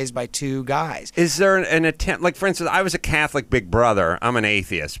going to be raised by 2 guys? Is there an attempt, like for instance, I was a Catholic big brother. I'm an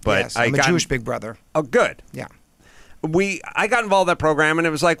atheist, but yes, I'm a Jewish big brother. Oh, good. Yeah. I got involved in that program, and it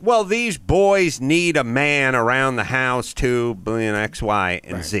was like, well, these boys need a man around the house to X, Y,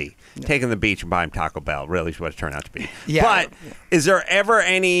 and Z. Taking the beach and buying Taco Bell really is what it turned out to be. Yeah. But is there ever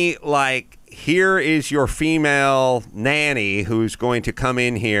any, like, here is your female nanny who's going to come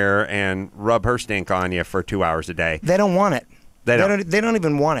in here and rub her stink on you for 2 hours a day? They don't want it. They don't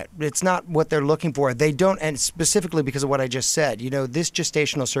even want it. It's not what they're looking for. They don't, and specifically because of what I just said. This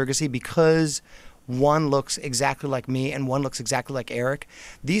gestational surrogacy, because one looks exactly like me and one looks exactly like Eric.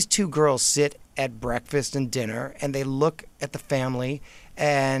 These 2 girls sit at breakfast and dinner, and they look at the family,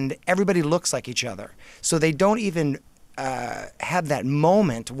 and everybody looks like each other. So they don't even have that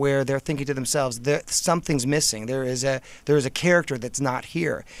moment where they're thinking to themselves, something's missing. There is a character that's not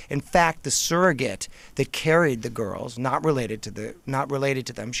here. In fact, the surrogate that carried the girls, not related to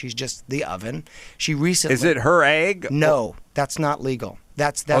them, she's just the oven. She recently. Is it her egg? No, that's not legal.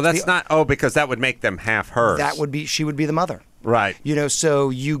 That's not. Oh, because that would make them half hers. She would be the mother. Right.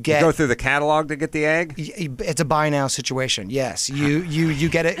 So you get go through the catalog to get the egg. It's a buy now situation. Yes, you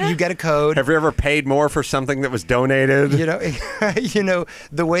get it. You get a code. Have you ever paid more for something that was donated?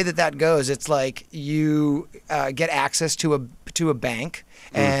 The way that goes, it's like you get access to a bank,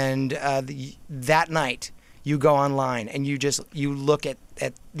 and that night you go online and you look at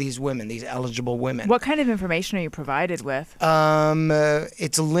these women, these eligible women. What kind of information are you provided with?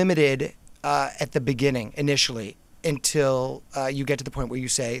 It's limited at the beginning initially, until you get to the point where you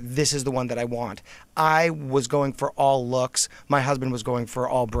say, this is the one that I want. I was going for all looks. My husband was going for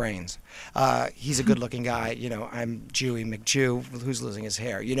all brains. He's a good-looking guy. I'm Jewy McJew, who's losing his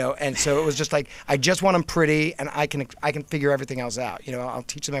hair. And so it was just like, I just want them pretty, and I can figure everything else out. I'll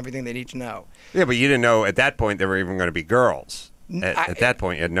teach them everything they need to know. Yeah, but you didn't know at that point they were even going to be girls. At that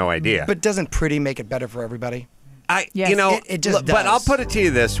point, you had no idea. But doesn't pretty make it better for everybody? Yes. It just does. But I'll put it to you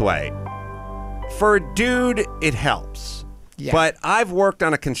this way. For a dude, it helps. Yeah. But I've worked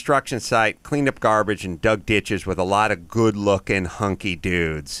on a construction site, cleaned up garbage, and dug ditches with a lot of good-looking, hunky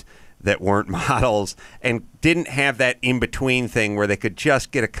dudes that weren't models and didn't have that in-between thing where they could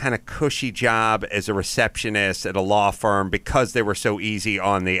just get a kind of cushy job as a receptionist at a law firm because they were so easy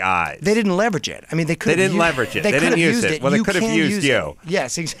on the eyes. They didn't leverage it. I mean, they could. They didn't leverage it. They didn't use it. Well, they could have used you.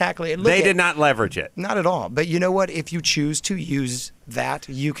 Yes, exactly. They did not leverage it. Not at all. But you know what? If you choose to use that,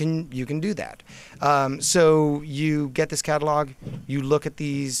 you can do that. So you get this catalog, you look at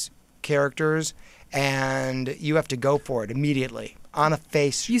these characters, and you have to go for it immediately on a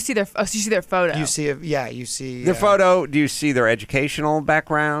face. You see their photo. You see Their photo. Do you see their educational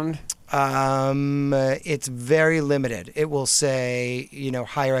background? It's very limited. It will say,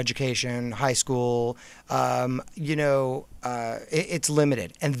 higher education, high school. It's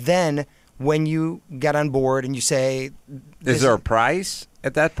limited. And then when you get on board and you say, is there a price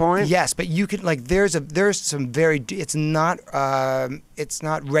at that point? Yes, but you can there's some very. It's not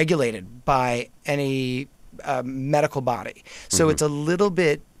regulated by any medical body, so it's a little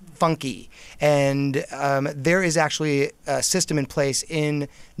bit funky. And there is actually a system in place in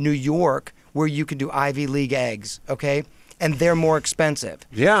New York where you can do Ivy League eggs, okay? And they're more expensive.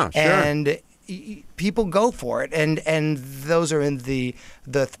 Yeah, sure. And people go for it, and those are in the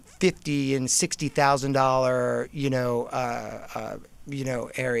 $50,000 and $60,000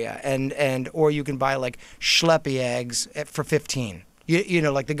 area, and or you can buy like schleppy eggs for $15,000.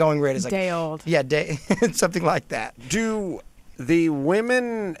 Like the going rate is like day old. Yeah, something like that. Do the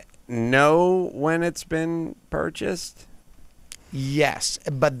women know when it's been purchased? Yes,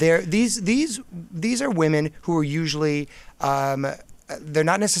 but these are women who are usually they're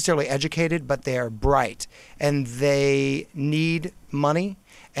not necessarily educated, but they're bright and they need money,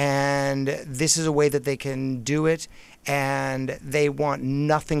 and this is a way that they can do it, and they want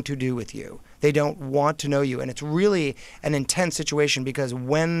nothing to do with you. They don't want to know you, and it's really an intense situation because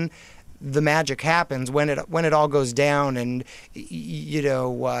when the magic happens, when it all goes down, and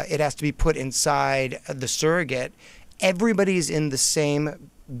it has to be put inside the surrogate, everybody's in the same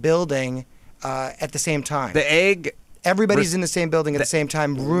building at the same time. The egg. Everybody's in the same building at the same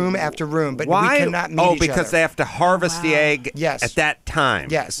time, room after room, but why? We cannot meet each other. Because they have to harvest the egg at that time.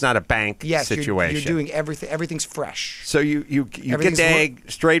 Yes. It's not a bank situation. You're doing everything. Everything's fresh. So you get the egg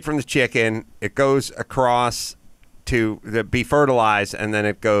straight from the chicken. It goes across to be fertilized, and then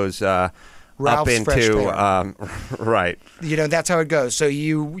it goes Ralph's up into right. That's how it goes. So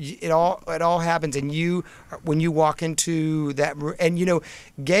it all happens, and when you walk into that, and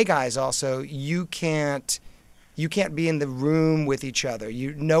gay guys also, you can't be in the room with each other.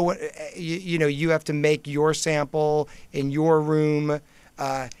 You have to make your sample in your room,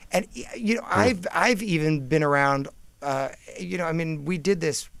 and I've even been around. We did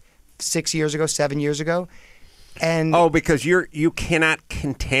this 7 years ago. And because you cannot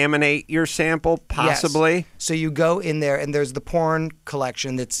contaminate your sample, possibly. Yes. So you go in there, and there's the porn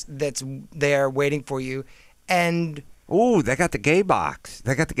collection that's there waiting for you, and they got the gay box.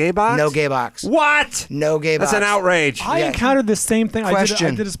 They got the gay box. No gay box. What? No gay box. That's an outrage. I encountered the same thing. Question.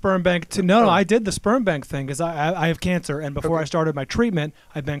 I did a sperm bank too. No, I did the sperm bank thing because I have cancer, and before I started my treatment,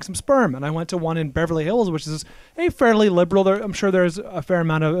 I banked some sperm, and I went to one in Beverly Hills, which is a fairly liberal. I'm sure there's a fair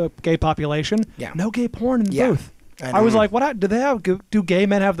amount of gay population. Yeah. No gay porn in the booth. I was like, what? Do gay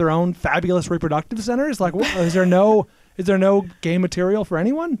men have their own fabulous reproductive centers? Like, is there no Is there no gay material for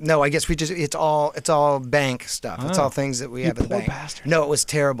anyone? No, I guess it's all bank stuff. It's all things that we have at the poor bank. bastard. No, it was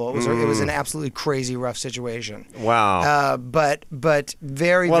terrible. It was an absolutely crazy, rough situation. Wow. But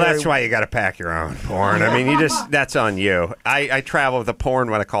very Well, very, that's why you got to pack your own porn. I mean, that's on you. I travel with a porn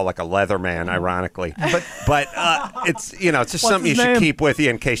what I call like a leather man, ironically. But it's it's just something you his should name? keep with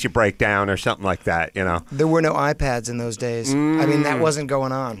you in case you break down or something like that. There were no iPads in those days. I mean, that wasn't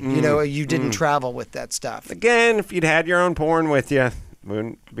going on. You didn't travel with that stuff. Again, if you'd had your own porn with you, we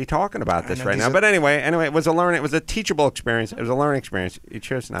wouldn't be talking about this right now. But anyway, it was a teachable experience. It was a learning experience. You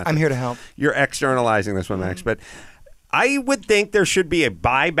chose not to. I'm here to help. You're externalizing this one, Max. But I would think there should be a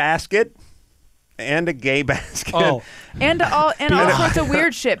bi basket and a gay basket. Oh. And all sorts of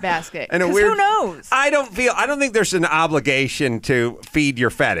weird shit basket. And who knows? I don't think there's an obligation to feed your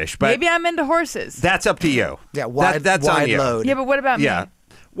fetish, but maybe I'm into horses. That's up to you. Yeah, that's on you. load. Yeah, but what about me?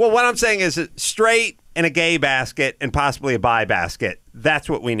 Well, what I'm saying is straight and a gay basket and possibly a bi basket. That's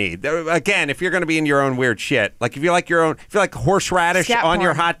what we need. Again, if you're going to be in your own weird shit, like if you like horseradish Scat on porn.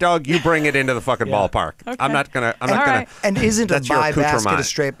 your hot dog, you bring it into the fucking ballpark. Okay. I'm not gonna. And isn't a that's your bi basket accoutrement. a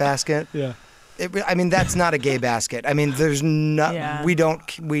straight basket? Yeah. I mean, that's not a gay basket. I mean, there's no. Yeah. We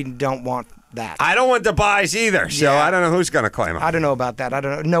don't want that. I don't want the buys either, so Yeah. I don't know who's going to claim them. I don't know about that. I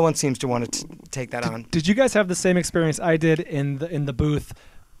don't know. No one seems to want to take that on. Did you guys have the same experience I did in the booth?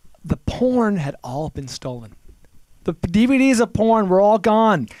 The porn had all been stolen. The DVDs of porn were all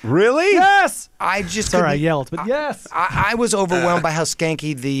gone. Really? Yes. I just Sorry, I couldn't- yelled, but yes. I was overwhelmed by how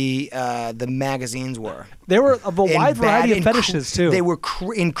skanky the magazines were. They were of a In wide variety of in fetishes too. They were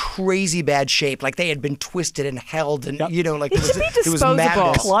in crazy bad shape, like they had been twisted and held, and Yep. like It it should be was disposable.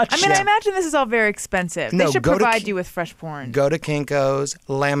 madness. Clutch. I mean, Yeah. I imagine this is all very expensive. No, they should go to provide Ki- you with fresh porn. Go to Kinko's,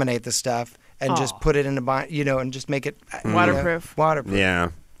 laminate the stuff, and just Oh. put it in a bind, and just make it Waterproof. Waterproof. Yeah.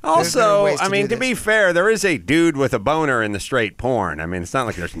 There's Also, ways to I mean, do to be this. fair, there is a dude with a boner in the straight porn. I mean, it's not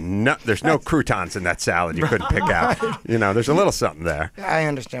like there's no croutons in that salad you couldn't pick out. There's a little something there. I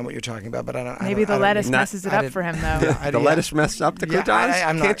understand what you're talking about, but I don't. Maybe the lettuce messes it I up didn't- for him, though. I- The yeah. lettuce messes up the Yeah, croutons?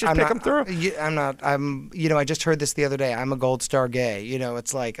 I'm Can't not, you I'm pick not, them through? I'm not. I just heard this the other day. I'm a gold star gay.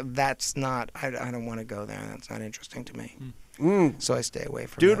 It's like that's not. I don't want to go there. That's not interesting to me. So I stay away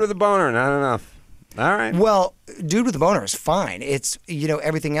from. Dude that. with a boner, not enough. All right. Well, dude with a boner is fine. It's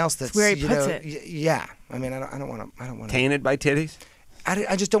everything else that's where he puts it. Yeah. I mean, I don't want to. Tainted by titties?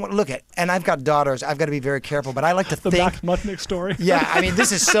 I just don't want to look at. And I've got daughters. I've got to be very careful. But I like to the think. Max Mutchnick story. Yeah. I mean,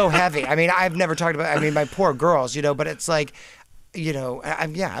 this is so heavy. I mean, I've never talked about. I mean, my poor girls. But it's like.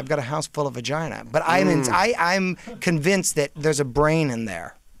 I've got a house full of vagina, but I'm convinced that there's a brain in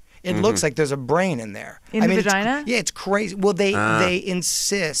there. It looks like there's a brain in there. In the vagina? It's crazy. Well, they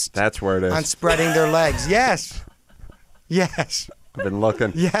insist That's where it is. on spreading their legs. Yes. I've been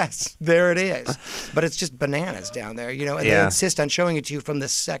looking. Yes, there it is. But it's just bananas down there, and they insist on showing it to you from the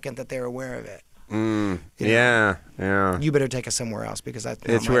second that they're aware of it. Yeah. You better take us somewhere else because that's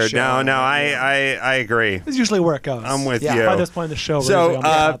not It's my weird. show. No, I agree. This is usually where it goes. I'm with Yeah. you. By this point in the show, we're usually on the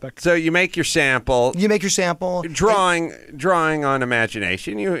topic. So you make your sample. You make your sample. Drawing on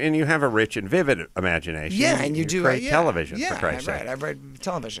imagination. You have a rich and vivid imagination. Yeah, and you do create yeah. television. Yeah, for Christ's sake. I've read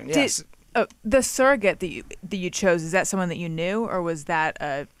television. Yes. The surrogate that you chose, is that someone that you knew, or was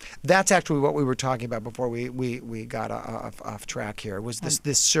that That's actually what we were talking about before we got off track here. Was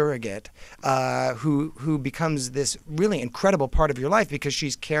this surrogate who becomes this really incredible part of your life because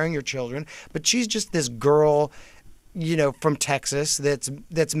she's carrying your children, but she's just this girl, from Texas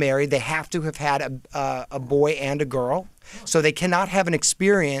that's married. They have to have had a boy and a girl, so they cannot have an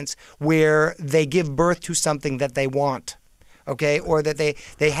experience where they give birth to something that they want. Okay, or that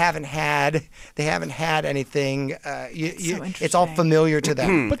they haven't had anything. It's all familiar to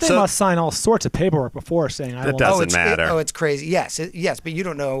them. But they must sign all sorts of paperwork before saying I That will. doesn't matter. It's crazy. Yes, but you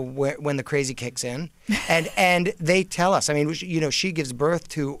don't know when the crazy kicks in, and they tell us. I mean, she gives birth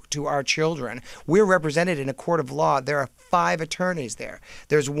to our children. We're represented in a court of law. There are 5 attorneys there.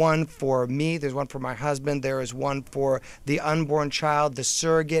 There's one for me. There's one for my husband. There is one for the unborn child, the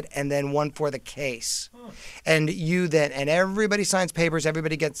surrogate, and then one for the case. And everybody signs papers.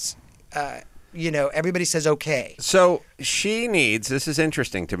 Everybody gets, everybody says okay. So she needs. This is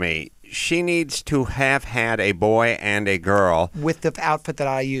interesting to me. She needs to have had a boy and a girl With the outfit that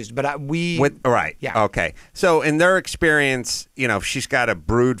I used, but right. Yeah. Okay. So in their experience, if she's got a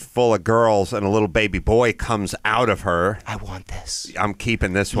brood full of girls and a little baby boy comes out of her, I want this. I'm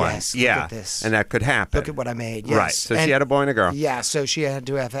keeping this one. Yes, yeah. look at this. And that could happen. Look at what I made. Yes. Right. So she had a boy and a girl. Yeah, so she had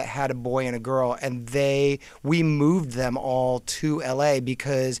to have had a boy and a girl, and we moved them all to LA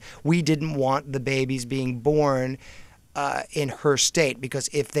because we didn't want the babies being born in her state, because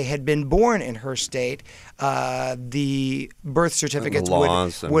if they had been born in her state, the birth certificates the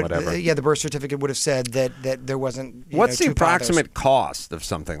laws and whatever. The birth certificate would have said that there wasn't. What's the two approximate fathers. cost of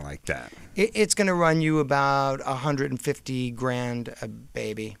something like that It's going to run you about $150,000 a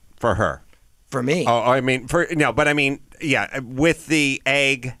baby. for her? For me. Oh, I mean, yeah, with the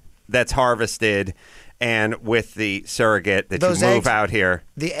egg that's harvested and with the surrogate that Those you move eggs- out here.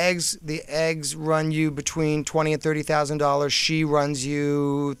 The eggs run you between $20,000 and $30,000. She runs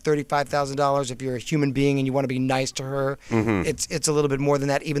you $35,000 if you're a human being and you want to be nice to her. Mm-hmm. It's a little bit more than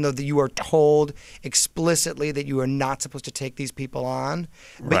that, even though you are told explicitly that you are not supposed to take these people on.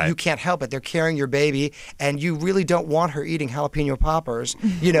 But Right. you can't help it. They're carrying your baby, and you really don't want her eating jalapeno poppers.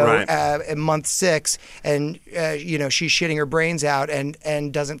 Right. At month 6, and she's shitting her brains out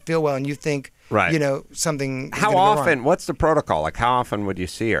and doesn't feel well, and you think. Right. Something. is How gonna go wrong. often? What's the protocol? Like, how often would you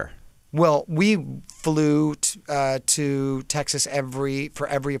see her? Well, we flew to Texas for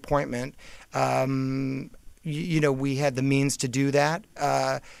every appointment. We had the means to do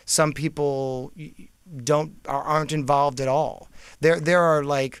that. Some people aren't involved at all. There are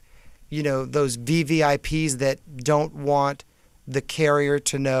those VVIPs that don't want the carrier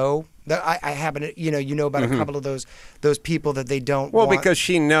to know. I happen to about a couple of those people that they don't. Well, want. because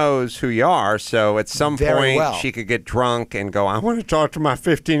she knows who you are, so at some Very point well. she could get drunk and go, "I want to talk to my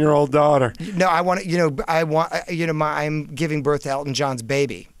 15-year-old daughter." No, I want to. I'm giving birth to Elton John's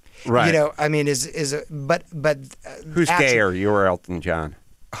baby. Right. But Who's actually- gayer, you or Elton John?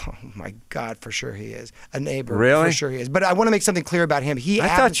 Oh my God, for sure he is a neighbor. Really? For sure he is. But I want to make something clear about him. I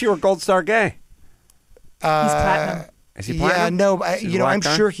thought you were Gold Star gay. He's platinum. Is he Yeah, platinum? no, He's a black I'm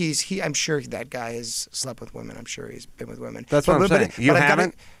guy? sure I'm sure that guy has slept with women. I'm sure he's been with women. That's what I'm saying. You I've gotta-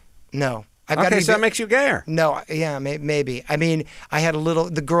 haven't? No. I've got to Okay, be so that makes you gayer. No, yeah, maybe. I mean, I had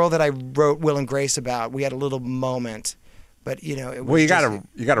the girl that I wrote Will and Grace about, we had a little moment, but it was Well, you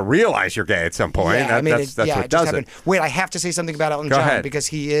just- got to realize you're gay at some point. Yeah, I mean, that's it what just does happened. it. Wait, I have to say something about Elton Go John ahead. because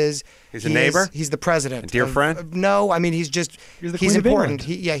he's a neighbor? He's the president. A dear friend? No, I mean he's You're the he's Queen of important.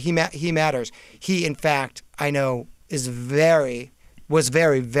 England. He matters. He, in fact, I know was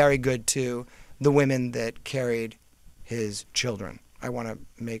very, very good to the women that carried his children. I want to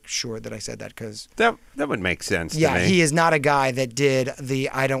make sure that I said that because That would make sense to me. he is not a guy that did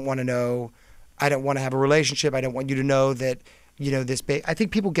I don't want to know, I don't want to have a relationship, I don't want you to know that this I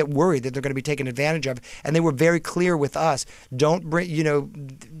think people get worried that they're going to be taken advantage of, and they were very clear with us. Don't bring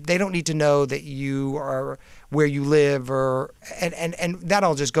they don't need to know that you are where you live and that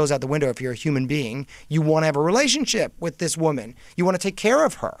all just goes out the window if you're a human being. You want to have a relationship with this woman. You want to take care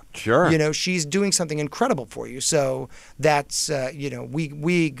of her. Sure. She's doing something incredible for you. So that's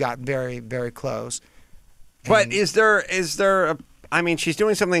we got very, very close. But And- is there I mean, she's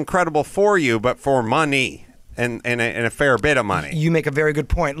doing something incredible for you, but for money and a fair bit of money. You make a very good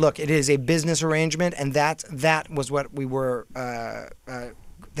point. Look, it is a business arrangement, and that was what we were.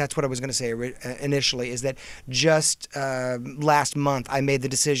 That's what I was going to say initially. Is that just last month I made the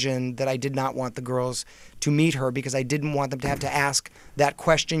decision that I did not want the girls to meet her because I didn't want them to have to ask that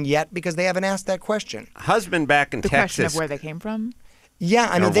question yet because they haven't asked that question. Husband back in The Texas. question of where they came from. Yeah,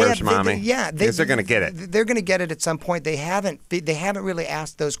 I mean, where's mommy? because they're going to get it. They're going to get it at some point. They haven't really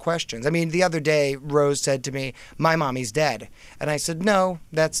asked those questions. I mean, the other day Rose said to me, "My mommy's dead," and I said, "No,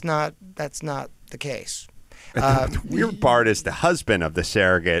 that's not the case." The weird part is the husband of the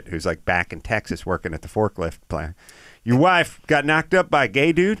surrogate, who's like back in Texas working at the forklift plant. Your wife got knocked up by a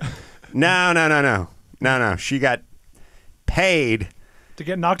gay dude? No. She got paid. To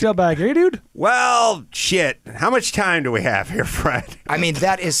get knocked out by a gay dude? Well, shit. How much time do we have here, Fred? I mean,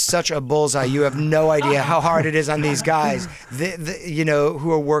 that is such a bullseye. You have no idea how hard it is on these guys,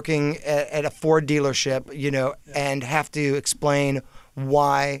 who are working at a Ford dealership, and have to explain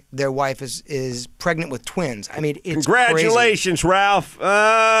why their wife is pregnant with twins. I mean, it's Congratulations, Ralph.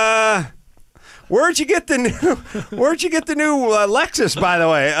 Where'd you get the new Lexus, by the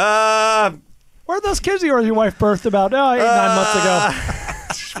way? Where are those kids of yours your wife birthed about 9 months ago?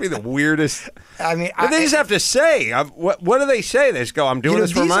 It should be the weirdest. I mean, But they just have to say. What do they say? They just go, "I'm doing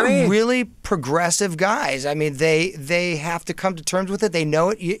this for these money." are really progressive guys. I mean, they have to come to terms with it. They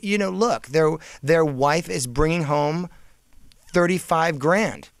know it. Look, their wife is bringing home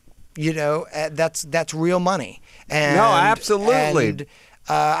 $35,000. That's real money. And, No, absolutely. And,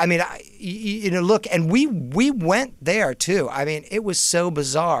 I mean, look, and we went there too. I mean, it was so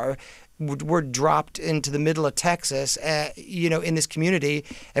bizarre. We're dropped into the middle of Texas, in this community,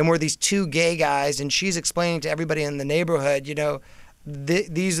 and we're these two gay guys, and she's explaining to everybody in the neighborhood,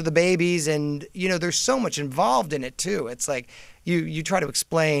 these are the babies, and there's so much involved in it too. It's like, you try to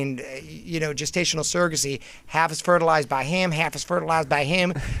explain, gestational surrogacy. Half is fertilized by him, half is fertilized by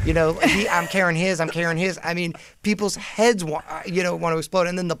him. I'm carrying his, I'm carrying his. I mean, people's heads want to explode.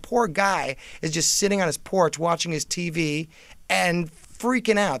 And then the poor guy is just sitting on his porch watching his TV and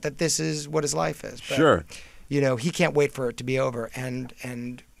freaking out that this is what his life is. But, Sure. He can't wait for it to be over,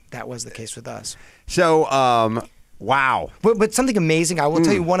 and that was the case with us. So, wow. But something amazing. I will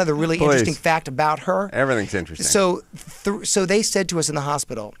tell you one other really interesting fact about her. Everything's interesting. So they said to us in the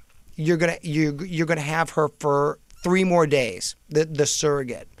hospital, you're gonna have her for 3 more days. The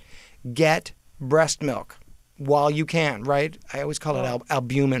surrogate, get breast milk while you can. Right? I always call it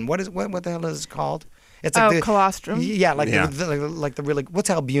albumin. What the hell is it called? It's like colostrum. Yeah, the really. What's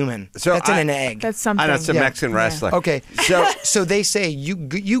albumin? So that's in an egg. That's something. I know it's a Mexican wrestler. Okay, so they say you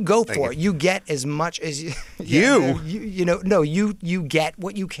go for it. You get as much as you. You get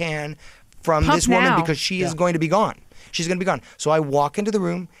what you can from Pump this woman now. because she is going to be gone. She's going to be gone. So I walk into the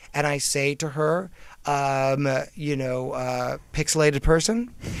room and I say to her, pixelated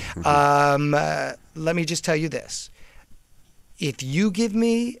person, let me just tell you this. If you give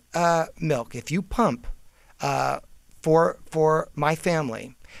me milk, if you pump for my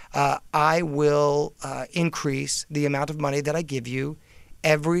family, I will increase the amount of money that I give you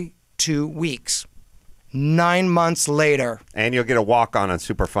every 2 weeks. 9 months later. And you'll get a walk-on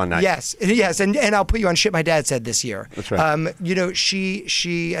Superfund night. Yes, and I'll put you on Shit My Dad Said this year. That's right.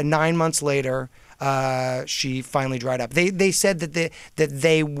 She 9 months later, she finally dried up. They said that they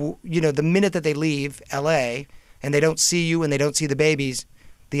the minute that they leave L.A., and they don't see you and they don't see the babies,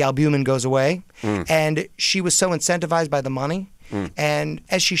 the albumin goes away. And she was so incentivized by the money, and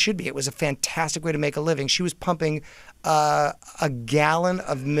as she should be. It was a fantastic way to make a living. She was pumping a gallon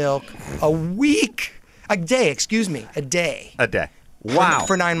of milk a day. A day. Wow.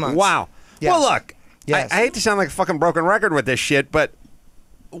 For 9 months. Wow. Yes. Well, look, Yes. I hate to sound like a fucking broken record with this shit, but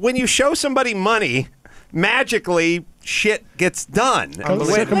when you show somebody money, magically shit gets done. Shit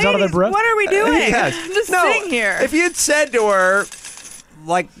comes out of their breath. What are we doing? Yes. Just sitting here. If you'd said to her,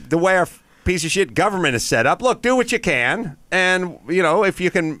 like the way our piece of shit government is set up, look, do what you can, and if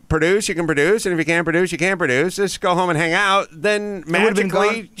you can produce, you can produce, and if you can't produce, you can't produce. Just go home and hang out. Then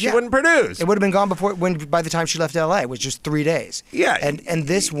magically, she wouldn't produce. It would have been gone by the time she left L.A., which was 3 days. Yeah, and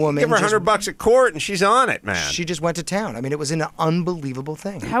this woman give her $100 a quart, and she's on it, man. She just went to town. I mean, it was an unbelievable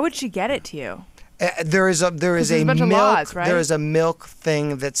thing. How would she get it to you? There is a bunch of milk laws, right? There is a milk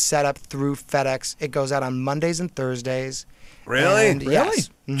thing that's set up through FedEx. It goes out on Mondays and Thursdays. Really? And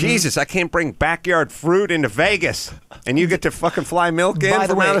yes. Mm-hmm. Jesus, I can't bring backyard fruit into Vegas, and you get to fucking fly milk in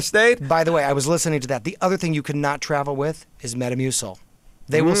from out of state? By the way, I was listening to that. The other thing you cannot travel with is Metamucil.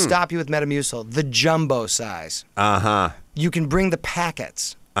 They will stop you with Metamucil, the jumbo size. You can bring the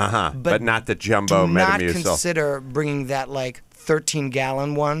packets. But not the jumbo do Metamucil. not consider bringing that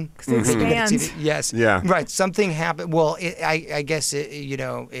 13-gallon one. It expands. Yes. Yeah. Right. Something happened. Well, I guess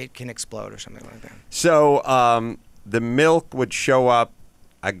it can explode or something like that. So the milk would show up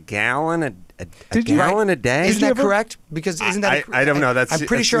a gallon a day. Isn't that correct? Because isn't that? I don't know. I'm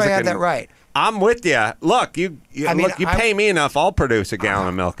pretty sure I had that right. I'm with you. Look, you pay me enough, I'll produce a gallon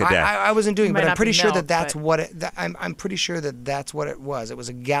of milk a day. I wasn't doing it, but I'm pretty sure that's but- what it. I'm pretty sure that's what it was. It was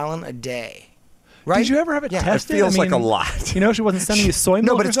a gallon a day. Right? Did you ever have it tested? It feels like a lot. She wasn't sending you soy milk.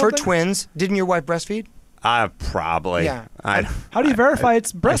 No, but it's or for something? twins. Didn't your wife breastfeed? Probably. Yeah. How do you verify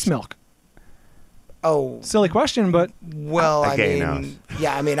it's breast milk? Oh, Silly question, but well, I gay mean, knows.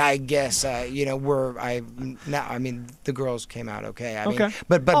 yeah, I mean, I guess the girls came out okay. I mean, Okay.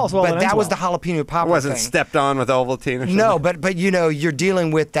 but Oh, so but it that ends was the well. jalapeno popper Wasn't thing. stepped on with Ovaltine or something? No, but you're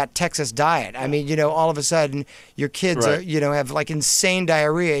dealing with that Texas diet. I mean, all of a sudden your kids Right. are have like insane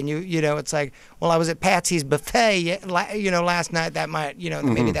diarrhea, and it's like, well, I was at Patsy's buffet, last night. That might,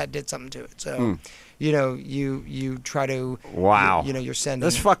 maybe that did something to it. So, you try to, Wow. You're sending.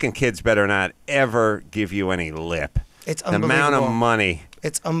 Those fucking kids better not ever give you any lip. It's the amount of unbelievable. money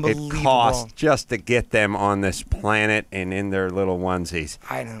It's unbelievable. it costs just to get them on this planet and in their little onesies.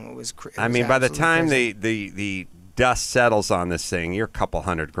 I know it was crazy. I mean, by the time the dust settles on this thing, you're a couple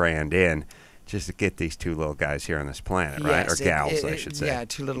 $100,000 in just to get these two little guys here on this planet, right? Or gals, I should say. Yeah,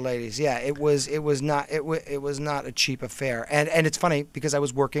 two little ladies. Yeah, it was not a cheap affair. And it's funny because I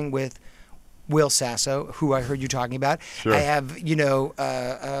was working with Will Sasso, who I heard you talking about. Sure. I have,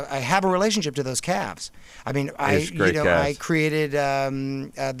 I have a relationship to those calves. I mean, I calves. created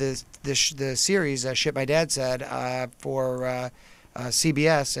the series Shit My Dad Said for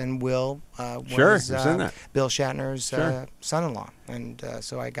CBS, and Will was he was in that. Bill Shatner's son-in-law, and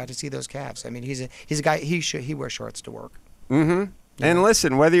so I got to see those calves. I mean, he's a guy. He wears shorts to work. Mm-hmm. And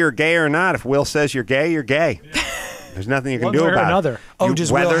listen, whether you're gay or not, if Will says you're gay, you're gay. There's nothing you can One do way or about another. it. Oh, You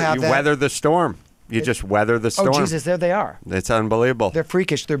does Will weather, have you that? weather the storm. You just weather the storm. Oh, Jesus, there they are. It's unbelievable. They're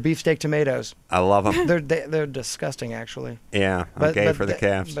freakish. They're beefsteak tomatoes. I love them. They're disgusting, actually. Yeah, I'm gay for the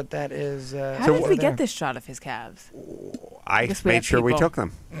calves. But that is. How did we get this shot of his calves? I guess we made have sure we people. took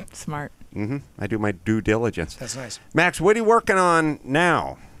them. Smart. I do my due diligence. That's nice. Max, what are you working on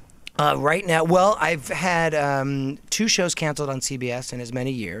now? Right now, well, I've had 2 shows canceled on CBS in as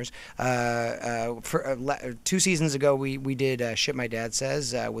many years. 2 seasons ago, we did Shit My Dad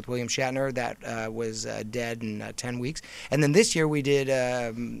Says with William Shatner. That was dead in 10 weeks. And then this year, we did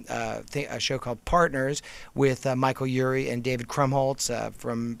a show called Partners with Michael Urie and David Krumholtz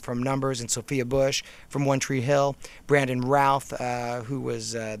from Numbers, and Sophia Bush from One Tree Hill. Brandon Routh, who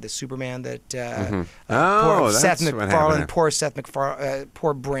was the Superman that poor Seth that's what MacFarlane, happened. poor Seth MacFarlane,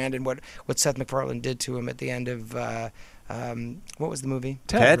 poor Brandon. What Seth MacFarlane did to him at the end of what was the movie?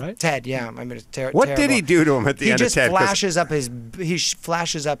 Ted? Right? Ted, yeah. I mean, it's What did he do to him at the end of Ted? He just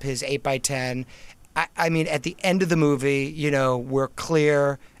flashes up his 8x10. I mean, at the end of the movie, we're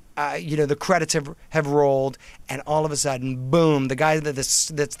clear. The credits have rolled, and all of a sudden, boom! The guy that's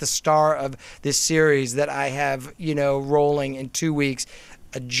the star of this series that I have, rolling in 2 weeks.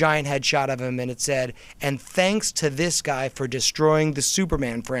 A giant headshot of him, and it said, "And thanks to this guy for destroying the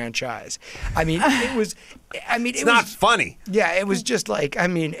Superman franchise." I mean, it was. I mean, It's not funny. Yeah, it was just like. I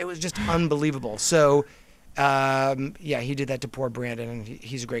mean, it was just unbelievable. So, he did that to poor Brandon, and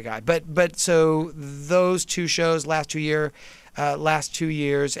he's a great guy. But so those 2 shows last 2 years,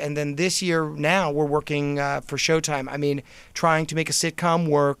 and then this year now we're working for Showtime. I mean, trying to make a sitcom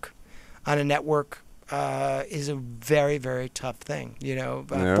work on a network. Is a very, very tough thing.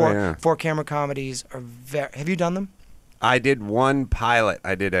 4-camera comedies are very. Have you done them? I did one pilot.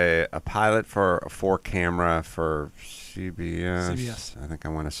 I did a pilot for a 4-camera for CBS. I think I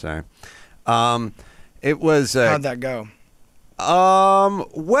want to say. It was. How'd that go?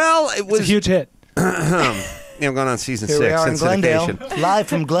 Well, it was It's a huge hit. I'm going on season Here 6 we are in in Glendale, syndication. live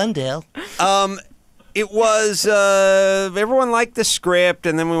from Glendale. It was everyone liked the script,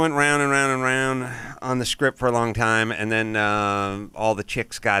 and then we went round and round and round on the script for a long time, and then all the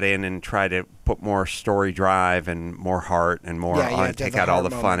chicks got in and tried to put more story drive and more heart and more take out all the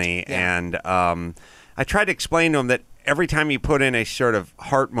funny. Yeah. And I tried to explain to them that every time you put in a sort of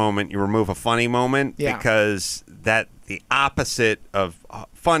heart moment, you remove a funny moment because the opposite of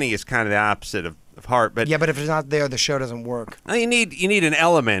funny is kind of the opposite of heart. But But if it's not there, the show doesn't work. you need an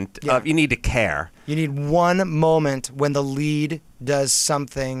element of you need to care. You need one moment when the lead does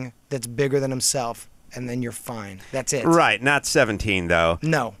something that's bigger than himself, and then you're fine. That's it. Right, not 17 though.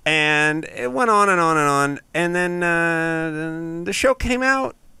 No. And it went on and on and on, and then the show came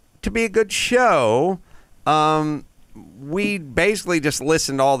out to be a good show. We basically just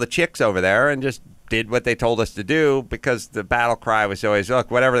listened to all the chicks over there and just did what they told us to do, because the battle cry was always,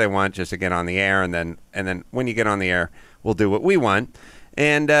 look, whatever they want, just to get on the air, and then when you get on the air, we'll do what we want.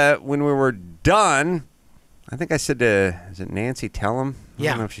 And when we were done, I think I said to, is it Nancy Tellum? I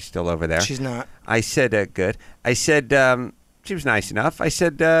don't know if she's still over there. She's not. I said, good. I said, she was nice enough. I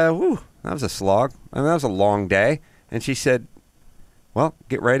said, whew, that was a slog. I mean, that was a long day. And she said, well,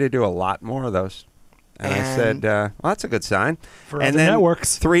 get ready to do a lot more of those. And I said, well, that's a good sign. For and other then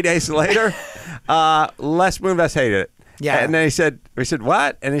networks. 3 days later, Les Moonves hated it. Yeah. And then we said,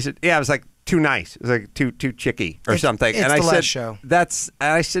 what? And he said, yeah, it was like too nice. It was like too chicky or something. It's and I the said, Les show. and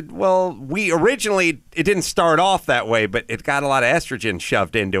I said, well, we originally, it didn't start off that way, but it got a lot of estrogen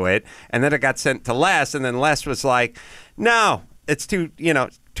shoved into it. And then it got sent to Les. And then Les was like, no, it's too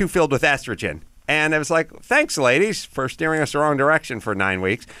filled with estrogen. And it was like, thanks, ladies, for steering us the wrong direction for 9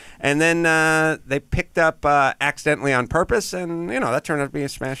 weeks. And then they picked up Accidentally on Purpose, and, that turned out to be a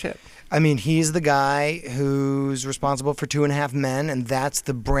smash hit. I mean, he's the guy who's responsible for 2.5 Men, and that's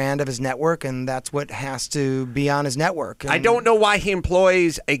the brand of his network, and that's what has to be on his network. And I don't know why he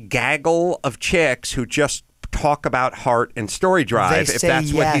employs a gaggle of chicks who just talk about heart and story drive, if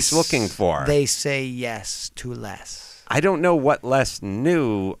that's what he's looking for. They say yes to Les. I don't know what Les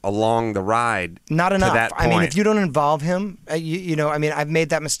knew along the ride. Not enough. To that point. I mean, if you don't involve him, I've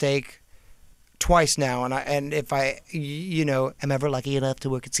made that mistake twice now, and if I, am ever lucky enough to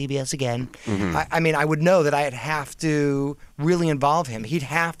work at CBS again, I would know that I'd have to really involve him. He'd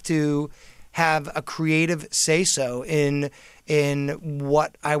have to have a creative say-so in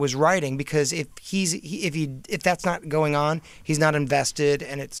what I was writing, because if that's not going on, he's not invested,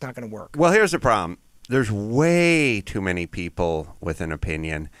 and it's not going to work. Well, here's the problem. There's way too many people with an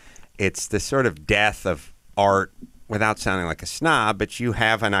opinion. It's the sort of death of art without sounding like a snob, but you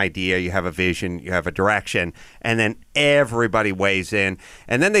have an idea, you have a vision, you have a direction, and then everybody weighs in,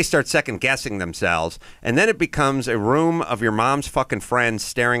 and then they start second-guessing themselves, and then it becomes a room of your mom's fucking friends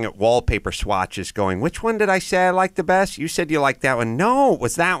staring at wallpaper swatches going, which one did I say I liked the best? You said you liked that one. No, it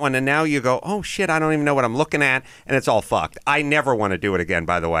was that one, and now you go, oh, shit, I don't even know what I'm looking at, and it's all fucked. I never want to do it again,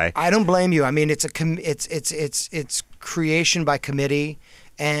 by the way. I don't blame you. I mean, it's creation by committee,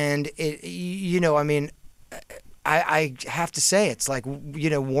 and I have to say, it's like,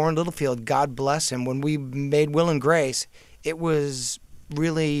 Warren Littlefield, God bless him. When we made Will and Grace, it was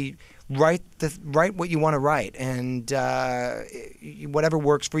really write what you want to write, and whatever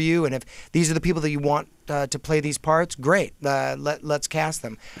works for you. And if these are the people that you want to play these parts, great. Let's cast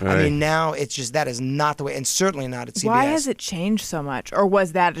them. Right. I mean, now it's just that is not the way, and certainly not at CBS. Why has it changed so much, or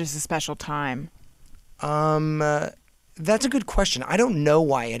was that just a special time? That's a good question. I don't know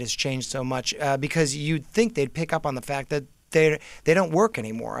why it has changed so much, because you'd think they'd pick up on the fact that they don't work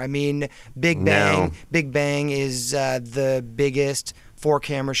anymore. I mean, Big Bang is the biggest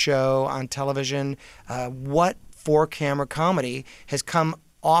 4-camera show on television. What 4-camera comedy has come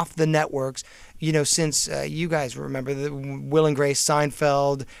off the networks, since you guys remember the Will and Grace,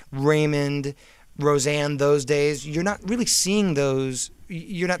 Seinfeld, Raymond, Roseanne, those days? You're not really seeing those.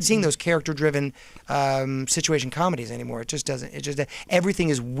 You're not seeing those character-driven situation comedies anymore. It just doesn't. Everything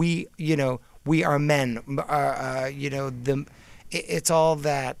is we are men. It's all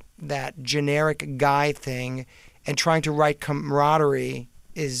that generic guy thing, and trying to write camaraderie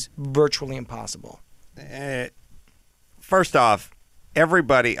is virtually impossible. First off,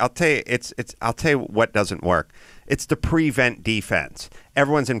 everybody, I'll tell you, I'll tell you what doesn't work. It's the prevent defense.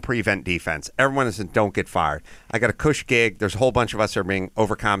 Everyone's in prevent defense. Everyone is in don't get fired. I got a cush gig. There's a whole bunch of us that are being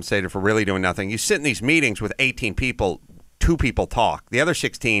overcompensated for really doing nothing. You sit in these meetings with 18 people, 2 people talk. The other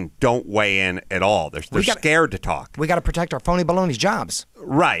 16 don't weigh in at all. They're scared to talk. We got to protect our phony baloney's jobs.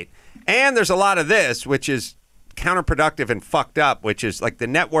 Right. And there's a lot of this, which is counterproductive and fucked up, which is like the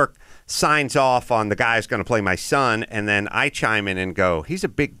network signs off on the guy's going to play my son, and then I chime in and go, he's a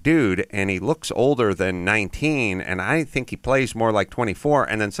big dude and he looks older than 19, and I think he plays more like 24,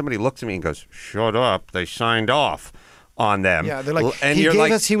 and then somebody looks at me and goes, shut up, they signed off on them. Yeah, they're like, and he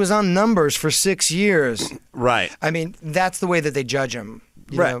gave us, he was on Numbers for 6 years. Right. I mean, that's the way that they judge him.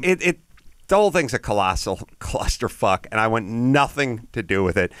 Right. The whole thing's a colossal clusterfuck, and I want nothing to do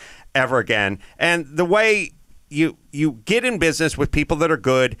with it ever again. And the way you get in business with people that are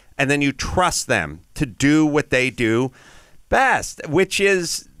good, and then you trust them to do what they do best, which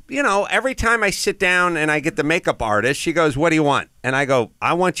is, every time I sit down and I get the makeup artist, she goes, what do you want? And I go,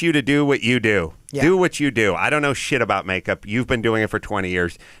 I want you to do what you do. Yeah. Do what you do. I don't know shit about makeup. You've been doing it for 20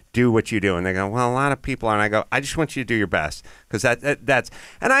 years. Do what you do. And they go, well, a lot of people are. And I go, I just want you to do your best, because that's,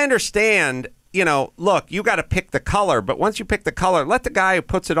 and I understand, look, you got to pick the color, but once you pick the color, let the guy who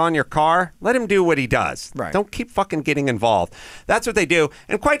puts it on your car, let him do what he does. Right. Don't keep fucking getting involved. That's what they do.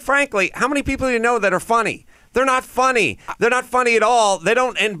 And quite frankly, how many people do you know that are funny? They're not funny. They're not funny at all. They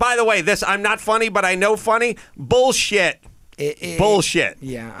don't. And by the way, this, I'm not funny, but I know funny. Bullshit. Bullshit.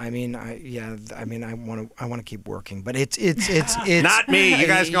 Yeah, I want to keep working, but it's not me. You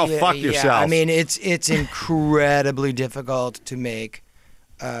guys go fuck yourselves. I mean, it's incredibly difficult to make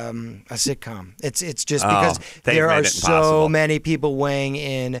a sitcom. It's just because there are so many people weighing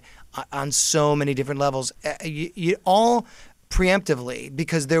in on so many different levels. You all preemptively,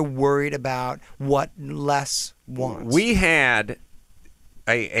 because they're worried about what Les wants. We had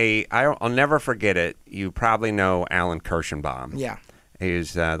I'll never forget it. You probably know Alan Kirschenbaum. Yeah. He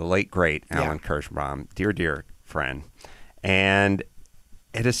was the late, great Alan Kirschenbaum, dear friend. And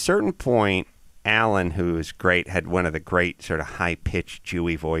at a certain point, Alan, who is great, had one of the great sort of high-pitched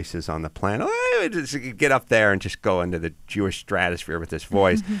Jewy voices on the planet. I would just get up there and just go into the Jewish stratosphere with this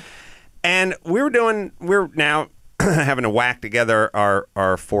voice. And we're now having to whack together our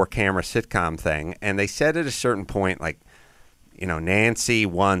 4-camera sitcom thing. And they said at a certain point, like, Nancy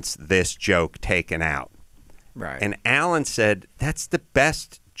wants this joke taken out. Right. And Alan said, that's the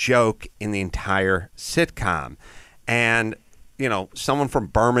best joke in the entire sitcom. And, someone from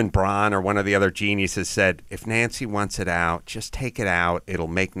Berman Braun or one of the other geniuses said, if Nancy wants it out, just take it out. It'll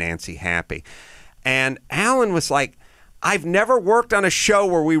make Nancy happy. And Alan was like, I've never worked on a show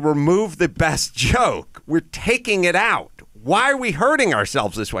where we remove the best joke. We're taking it out. Why are we hurting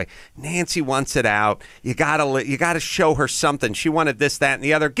ourselves this way? Nancy wants it out. You gotta show her something. She wanted this, that, and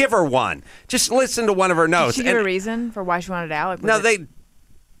the other. Give her one. Just listen to one of her notes. Did she give a reason for why she wanted it out?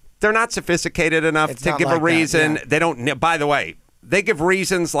 They're not sophisticated enough to give a reason. They don't. By the way, they give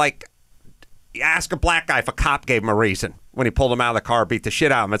reasons like, ask a black guy if a cop gave him a reason when he pulled him out of the car, beat the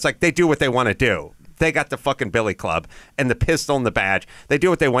shit out of him. It's like they do what they want to do. They got the fucking billy club and the pistol and the badge. They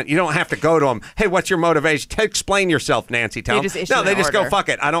do what they want. You don't have to go to them. Hey, what's your motivation? Explain yourself, Nancy. Tell them. No, they just go, fuck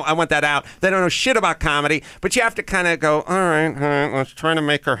it. I want that out. They don't know shit about comedy. But you have to kind of go, all right, let's try to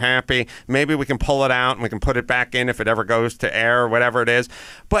make her happy. Maybe we can pull it out and we can put it back in if it ever goes to air or whatever it is.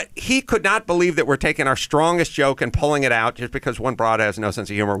 But he could not believe that we're taking our strongest joke and pulling it out just because one broad has no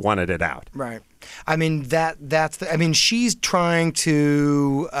sense of humor wanted it out. Right. I mean she's trying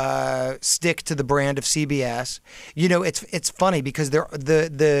to stick to the brand of CBS. You know, it's funny because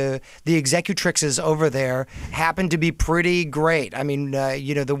the executrixes over there happen to be pretty great. I mean,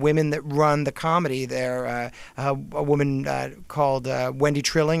 the women that run the comedy there, a woman called Wendy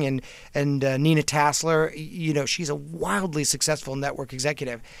Trilling and Nina Tesler. You know, she's a wildly successful network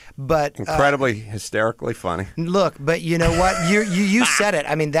executive, but incredibly hysterically funny. Look, but you know what? You said it.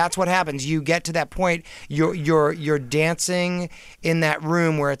 I mean, that's what happens. You get to that point, you're dancing in that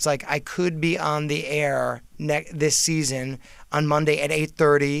room where it's like, I could be on the air this season on Monday at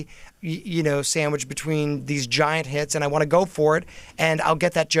 8:30, sandwiched between these giant hits, and I want to go for it, and I'll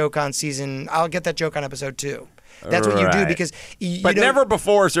get that joke on episode 2. That's what you do because But never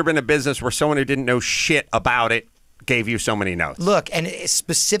before has there been a business where someone who didn't know shit about it gave you so many notes. Look, and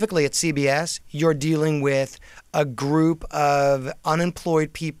specifically at CBS, you're dealing with a group of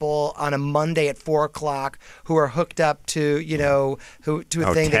unemployed people on a Monday at 4:00 who are hooked up to, a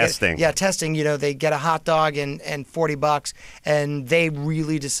thing. Testing. Testing. They get a hot dog and $40, and they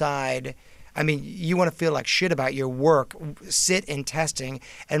really decide. I mean, you want to feel like shit about your work. Sit in testing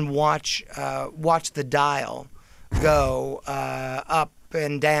and watch the dial go up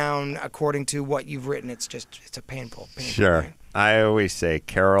and down according to what you've written. It's a painful Sure. thing. I always say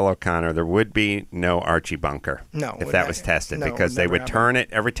Carol O'Connor, there would be no Archie Bunker if that was tested, because they would turn it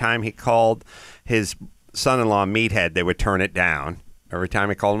every time he called his son-in-law Meathead, they would turn it down. Every time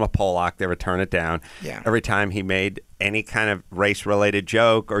he called him a Pollock, they would turn it down. Yeah. Every time he made any kind of race-related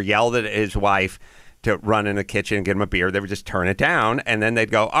joke or yelled at his wife to run in the kitchen and get him a beer, they would just turn it down, and then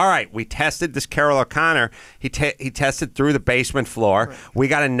they'd go, all right, we tested this Carol O'Connor. He tested through the basement floor. Right. We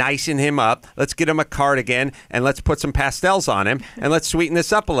got to nicen him up. Let's get him a cardigan, and let's put some pastels on him, and let's sweeten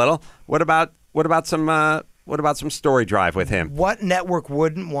this up a little. What about some story drive with him? What network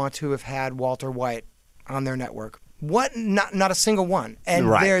wouldn't want to have had Walter White on their network? What? Not a single one. And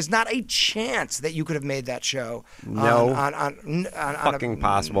there's not a chance that you could have made that show. On fucking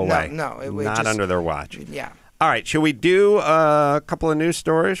possible way. No, not under their watch. Yeah. All right, should we do a couple of news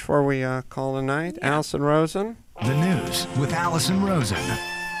stories before we call it a night? Yeah. Allison Rosen. The news with Allison Rosen.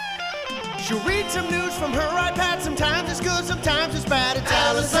 She'll read some news from her iPad. Sometimes it's good, sometimes it's bad. It's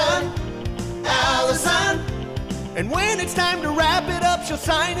Allison. And when it's time to wrap it up, she'll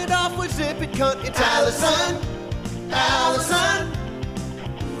sign it off with Zip It Cunt. It's Allison.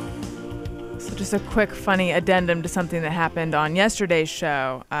 So just a quick funny addendum to something that happened on yesterday's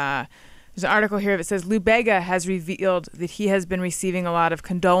show. There's an article here that says Lou Bega has revealed that he has been receiving a lot of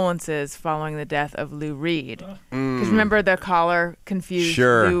condolences following the death of Lou Reed. Because remember, the caller confused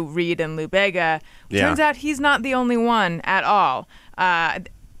Lou Reed and Lou Bega. Turns out he's not the only one at all.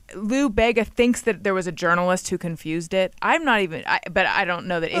 Lou Bega thinks that there was a journalist who confused it. But I don't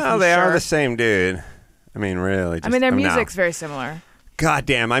know that if he's they sure. are the same dude. I mean, really. Their music's very similar. God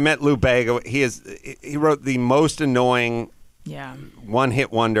damn, I met Lou Bega. He wrote the most annoying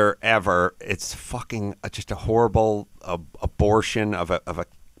one-hit wonder ever. It's fucking just a horrible abortion of a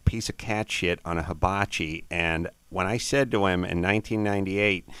piece of cat shit on a hibachi. And when I said to him in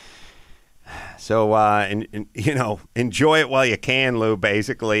 1998, enjoy it while you can, Lou,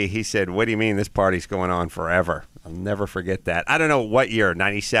 basically, he said, what do you mean this party's going on forever? I'll never forget that. I don't know what year,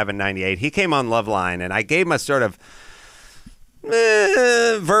 97, 98. He came on Loveline, and I gave him a sort of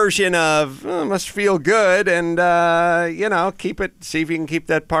version of, must feel good, and, keep it, see if you can keep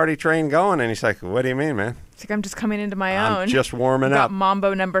that party train going. And he's like, what do you mean, man? It's like, I'm just coming into my own. I'm just warming up.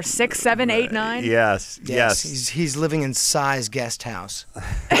 Mambo number 6, 7, 8, 9. Yes. He's living in Si's guest house.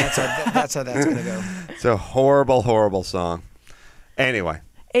 That's how that's going to go. It's a horrible, horrible song. Anyway.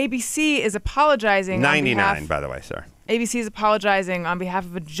 ABC is apologizing 99, by the way, sorry. ABC is apologizing on behalf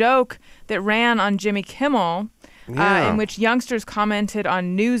of a joke that ran on Jimmy Kimmel, in which youngsters commented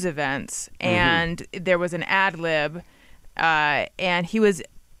on news events, and there was an ad lib, and he was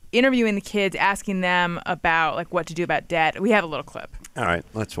interviewing the kids, asking them about what to do about debt. We have a little clip. All right,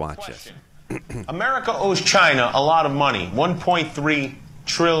 let's watch this. America owes China a lot of money, $1.3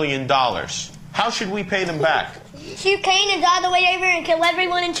 trillion. How should we pay them back? Shoot cannons all the way over and kill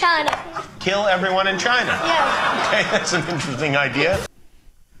everyone in China. Kill everyone in China? Yeah. Okay, that's an interesting idea.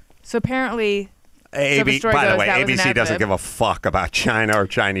 So apparently, the story by the goes, way, that was an ABC doesn't ad-lib. give a fuck about China or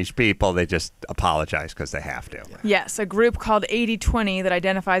Chinese people. They just apologize because they have to. Yes, a group called 8020 that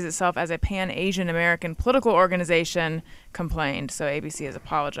identifies itself as a Pan-Asian American political organization complained, so ABC is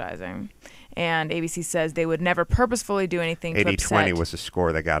apologizing. And ABC says they would never purposefully do anything to upset. 80-20 was the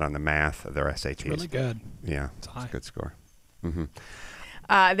score they got on the math of their SATs. It's really good. Yeah, it's a good score.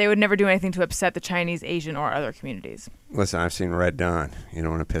 They would never do anything to upset the Chinese, Asian, or other communities. Listen, I've seen Red Dawn. You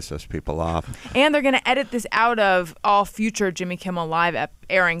don't want to piss those people off. And they're going to edit this out of all future Jimmy Kimmel Live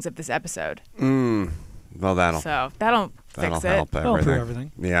airings of this episode. Well, that'll fix it. help That'll improve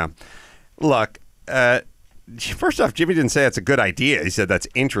everything. Yeah. Look, first off, Jimmy didn't say that's a good idea. He said that's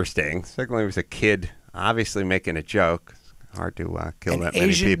interesting. Secondly, he was a kid obviously making a joke. It's hard to kill that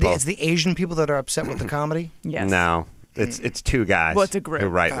many people. It's the Asian people that are upset with the comedy? Yes. No. It's two guys Well, it's a group. who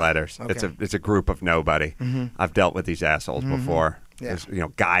write letters. Okay. It's a group of nobody. I've dealt with these assholes before. Yeah. There's,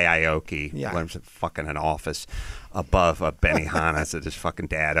 Guy Aoki lives in fucking an office above a Benihana's that his fucking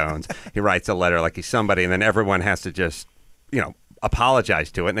dad owns. He writes a letter like he's somebody, and then everyone has to just,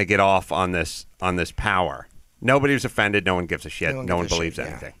 apologize to it, and they get off on this power. Nobody was offended. No one gives a shit. No one believes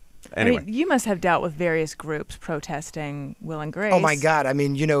anything. Anyway. I mean, you must have dealt with various groups protesting Will and Grace. Oh, my God. I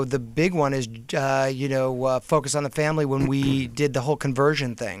mean, the big one is, Focus on the Family when we did the whole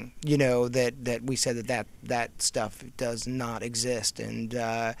conversion thing, that we said that stuff does not exist and,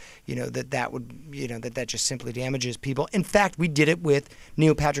 that would, that just simply damages people. In fact, we did it with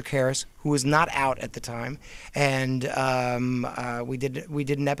Neil Patrick Harris, who was not out at the time, and we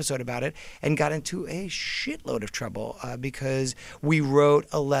did an episode about it and got into a shitload of trouble because we wrote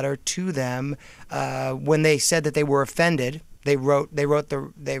a letter to them when they said that they were offended. They wrote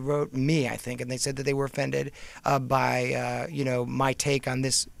me, I think, and they said that they were offended by my take on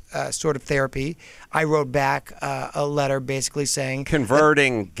this sort of therapy. I wrote back a letter basically saying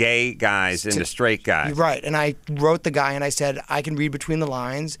converting gay guys into straight guys. Right, and I wrote the guy and I said, I can read between the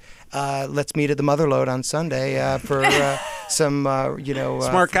lines. Let's meet at the Motherlode on Sunday for some,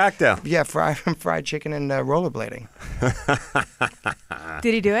 smart cocktail. Yeah, fried chicken and rollerblading.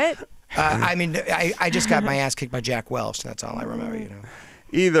 Did he do it? I mean, I just got my ass kicked by Jack Welch. That's all I remember,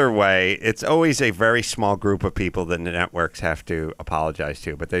 Either way, it's always a very small group of people that the networks have to apologize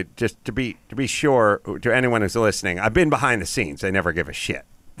to. But they just to be sure, to anyone who's listening, I've been behind the scenes. They never give a shit.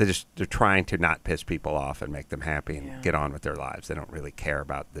 They're trying to not piss people off and make them happy and get on with their lives. They don't really care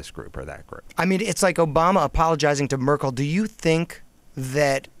about this group or that group. I mean, it's like Obama apologizing to Merkel. Do you think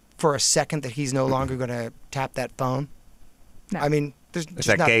that for a second that he's no longer going to tap that phone? No. I mean, is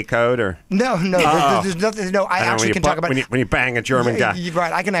that gay code or no? There's nothing. No, I actually can talk about when you bang a German guy.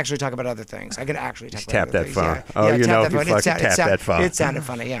 Right, I can actually talk about other things. I can actually talk about other things. Phone. Yeah. Oh, yeah, you know, if you phone. fucking tap that phone. It sounded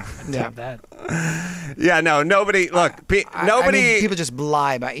funny. Yeah, Tap that. Yeah, no, nobody. Look, nobody. I mean, people just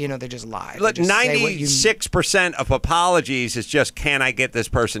lie, but they just lie. Look, 96% of apologies is just, can I get this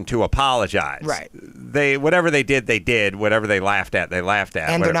person to apologize? Right. Whatever they did. Whatever they laughed at, they laughed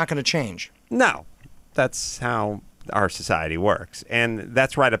at. And they're not going to change. No, that's how our society works, and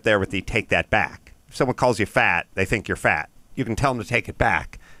that's right up there with the take that back. If someone calls you fat, they think you're fat. You can tell them to take it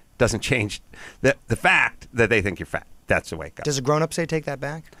back. Doesn't change the fact that they think you're fat. That's the way it goes. Does a grown-up say take that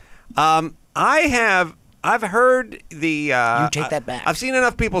back? I've heard the you take that back. I've seen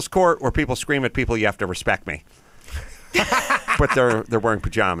enough People's Court where people scream at people, you have to respect me. But they're wearing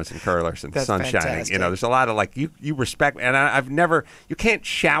pajamas and curlers and the sun's shining. Fantastic. There's a lot of you respect me. And you can't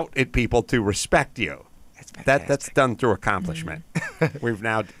shout at people to respect you. That's done through accomplishment. We've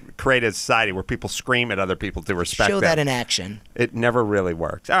now created a society where people scream at other people to respect them. Show that in action. It never really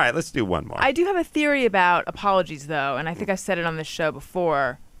works. All right, let's do one more. I do have a theory about apologies, though, and I think I've said it on this show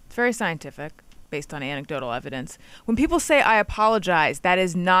before. It's very scientific, based on anecdotal evidence. When people say, I apologize, that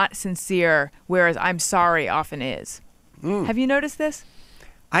is not sincere, whereas I'm sorry often is. Have you noticed this?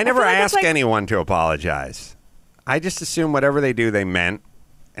 I never ask anyone to apologize. I just assume whatever they do, they meant.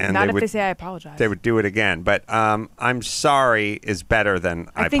 And not if they say I apologize. They would do it again. But I'm sorry is better than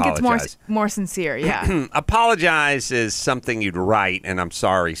I apologize. I think it's more sincere, yeah. Apologize is something you'd write, and I'm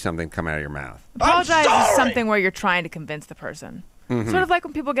sorry something come out of your mouth. Apologize is something where you're trying to convince the person. Sort of like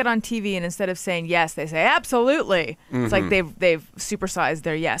when people get on TV and instead of saying yes, they say absolutely. It's like they've supersized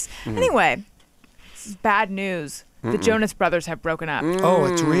their yes. Anyway, this is bad news. The Jonas Brothers have broken up. Oh,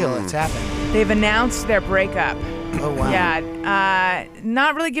 it's real. It's happened. They've announced their breakup. Oh, wow. Yeah.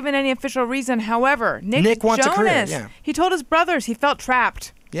 Not really given any official reason. However, Nick wants Jonas, a career. Yeah. he told his brothers he felt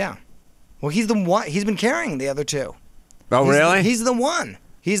trapped. Yeah. Well, he's the one. He's been carrying the other two. Oh, really? He's the one.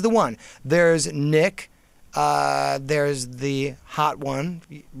 He's the one. There's Nick. There's the hot one.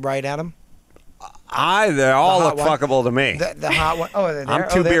 Right, Adam? They all The look hot one. fuckable to me. The hot one. Oh, they're there. I'm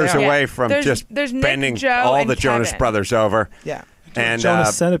 2 beers there. away from There's just Nick, bending Joe, all and the Jonas Kevin. Brothers over. Yeah. And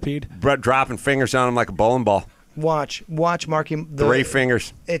Jonas Centipede. dropping fingers on them like a bowling ball. Watch, Marky. 3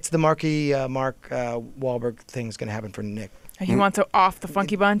 fingers. It's the Mark Wahlberg thing's going to happen for Nick. He wants to off the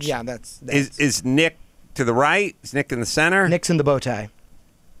Funky Bunch. Yeah, that's Is Nick to the right? Is Nick in the center? Nick's in the bow tie.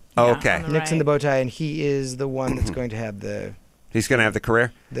 Oh, Yeah, okay. on the Nick's in right. the bow tie, and he is the one that's going to have the He's going to have the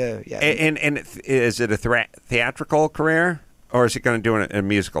career. yeah. And is it a theatrical career, or is it going to do a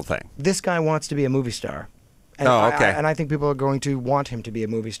musical thing? This guy wants to be a movie star. And okay. I think people are going to want him to be a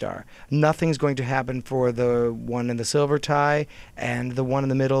movie star. Nothing's going to happen for the one in the silver tie, and the one in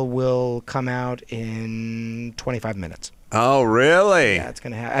the middle will come out in 25 minutes. Oh, really? Yeah, it's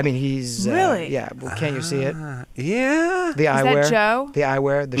going to happen. I mean, he's... Really? Yeah. Well, can't you see it? Yeah. The Is that eyewear. Joe? The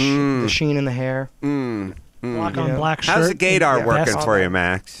eyewear, the sheen in the hair. Black You on know. black shirt. How's the gaydar Yeah. working Best. for you,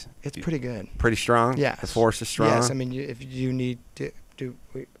 Max? It's pretty good. Pretty strong? Yes. The force is strong? Yes, I mean, if you need to do...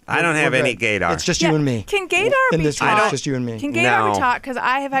 I don't have any gaydar. It's just Yeah. you and me. Can gaydar In be this room, taught? it's just you and me. Can gaydar No. be taught? Because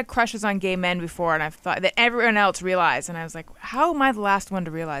I have had crushes on gay men before, and I've thought that everyone else realized, and I was like, how am I the last one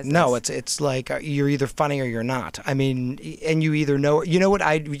to realize this? No, it's like you're either funny or you're not. I mean, and you either know. You know what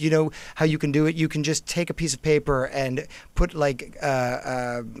you know how you can do it. You can just take a piece of paper and put like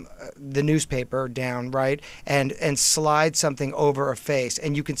the newspaper down, right, and slide something over a face,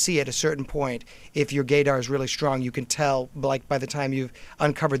 and you can see at a certain point if your gaydar is really strong. You can tell, like by the time you've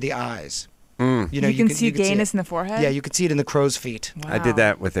uncovered the eyes. You know, You can see you gayness it. in the forehead? Yeah, you can see it in the crow's feet. Wow. I did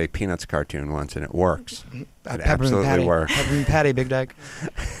that with a Peanuts cartoon once, and it works. It Peppermint absolutely Patty. works. Peppermint Patty, Big Dyke.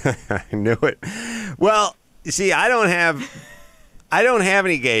 I knew it. Well, you see, I don't have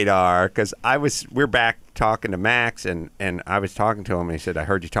any gaydar because we're back talking to Max, and I was talking to him, and he said, I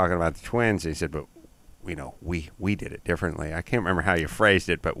heard you talking about the twins. And he said, but we did it differently. I can't remember how you phrased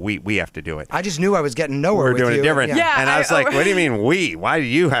it, but we have to do it. I just knew I was getting nowhere We're with doing you. it different. Yeah, And I was like, what do you mean we? Why did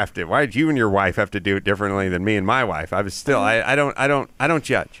you and your wife have to do it differently than me and my wife? I was still I don't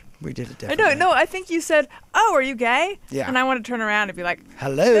judge. We did it I differently. don't know. I think you said, "Oh, are you gay?" Yeah. And I want to turn around and be like,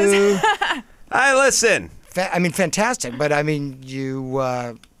 Hello. Hey, listen. I mean, fantastic, but I mean, you.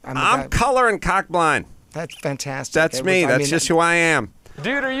 I'm color and cock blind. That's fantastic. That's me. That's just who I am.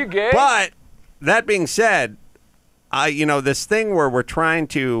 Dude, are you gay? But that being said, this thing where we're trying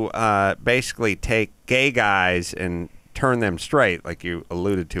to basically take gay guys and turn them straight, like you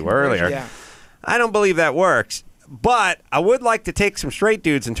alluded to earlier. Yeah. I don't believe that works. But I would like to take some straight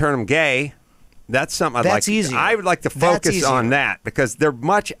dudes and turn them gay. That's something I'd That's like. easier. I would like to That's focus easier. on that because they're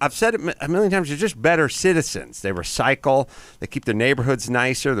much. I've said it a million times. They're just better citizens. They recycle. They keep their neighborhoods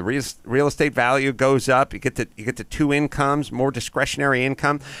nicer. The real estate value goes up. You get the 2 incomes, more discretionary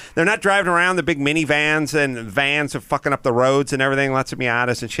income. They're not driving around the big minivans and vans of fucking up the roads and everything. Lots of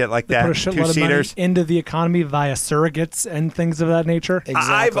Miatas and shit like They that. put a shitload of money 2-seaters. into the economy via surrogates and things of that nature. Exactly.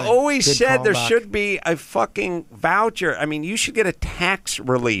 I've always Good said there callback. should be a fucking voucher. I mean, you should get a tax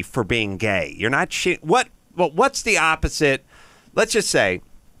relief for being gay. You're not shit. What's the opposite? Let's just say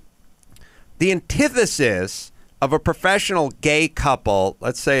the antithesis of a professional gay couple,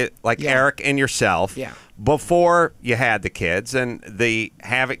 let's say like Eric and yourself, before you had the kids and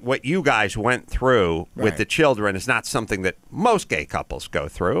what you guys went through with the children is not something that most gay couples go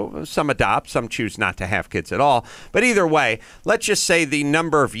through. Some adopt, some choose not to have kids at all. But either way, let's just say the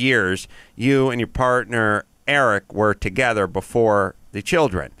number of years you and your partner Eric were together before the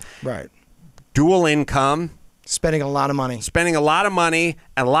children. Right. Dual income. Spending a lot of money. And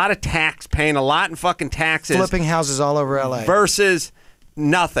a lot of tax, paying a lot in fucking taxes. Flipping houses all over L.A. Versus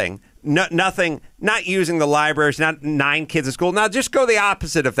nothing. Nothing, not using the libraries, not 9 kids at school. Now, just go the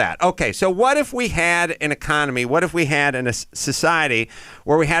opposite of that. Okay, so what if we had an economy, what if we had a society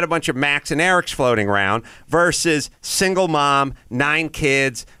where we had a bunch of Max and Erics floating around versus single mom, 9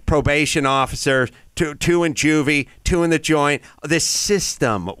 kids, probation officers, two in juvie, 2 in the joint. The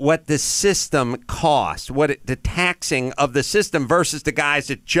system, what the system costs, the taxing of the system versus the guys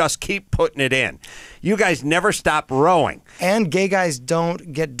that just keep putting it in. You guys never stop rowing. And gay guys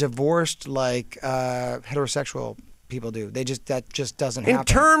don't get divorced like heterosexual people do. That just doesn't happen. In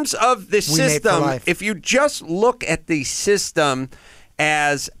terms of the We mate for system, life. if you just look at the system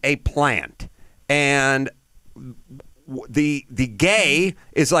as a plant, and the gay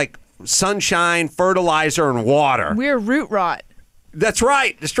is like sunshine, fertilizer, and water. We're root rot. That's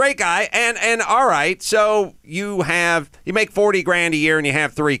right, the straight guy. And all right, so you make $40,000 a year and you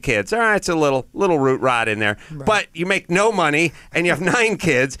have 3 kids. All right, it's a little root rot in there. Right. But you make no money and you have 9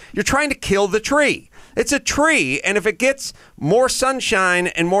 kids. You're trying to kill the tree. It's a tree, and if it gets more sunshine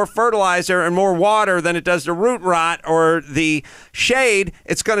and more fertilizer and more water than it does the root rot or the shade,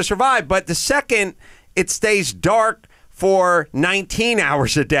 it's going to survive. But the second it stays dark for 19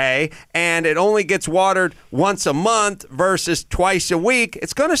 hours a day and it only gets watered once a month versus twice a week,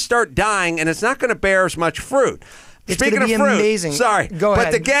 it's going to start dying, and it's not going to bear as much fruit. It's Speaking going to of be fruit, amazing. sorry, Go ahead.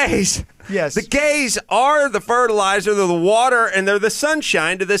 but the gays, Yes. the gays are the fertilizer, they're the water, and they're the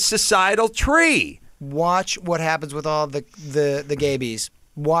sunshine to this societal tree. Watch what happens with all the gabies.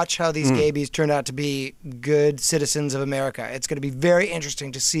 Watch how these gabies turn out to be good citizens of America. It's going to be very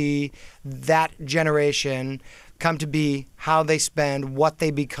interesting to see that generation come to be, how they spend, what they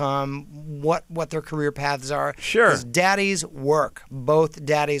become, what their career paths are. Sure. Because daddies work. Both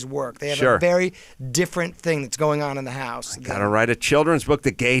daddies work. They have Sure. a very different thing that's going on in the house. Got to write a children's book, The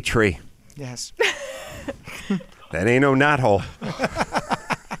Gay Tree. Yes. That ain't no knothole.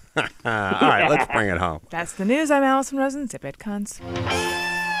 All right, let's bring it home. That's the news. I'm Allison Rosen. Zip it, cunts.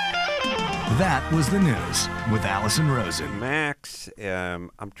 That was the news with Allison Rosen. Max, I'm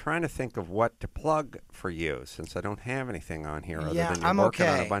trying to think of what to plug for you since I don't have anything on here other than you're I'm working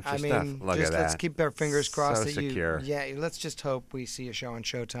okay. on a bunch of I stuff. mean, Look just at that. let's keep our fingers crossed So that secure. you. Yeah, let's just hope we see a show on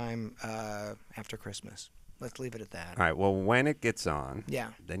Showtime after Christmas. Let's leave it at that. All right, well, when it gets on, Yeah.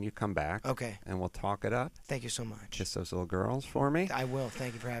 then you come back. Okay. And we'll talk it up. Thank you so much. Kiss those little girls for me. I will.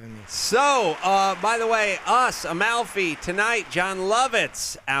 Thank you for having me. So, by the way, us, Amalfi, tonight, John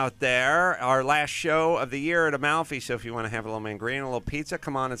Lovitz out there, our last show of the year at Amalfi. So if you want to have a little mangria and a little pizza,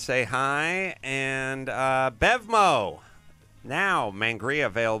 come on and say hi. And Bevmo. Now, Mangria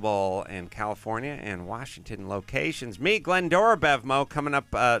available in California and Washington locations. Me, Glendora Bevmo, coming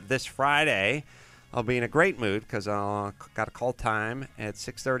up this Friday. I'll be in a great mood because I got a call time at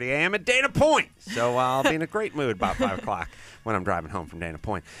 6:30 a.m. at Dana Point. So I'll be in a great mood about 5 o'clock when I'm driving home from Dana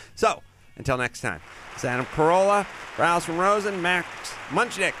Point. So until next time, it's Adam Carolla, for Allison Rosen, Max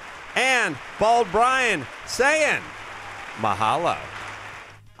Mutchnick, and Bald Brian saying mahalo.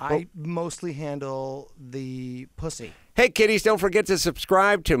 I mostly handle the pussy. Hey, kiddies, don't forget to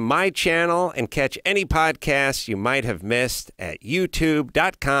subscribe to my channel and catch any podcasts you might have missed at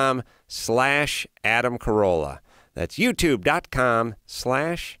youtube.com/Adam Carolla. That's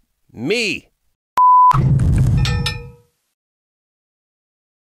youtube.com/me.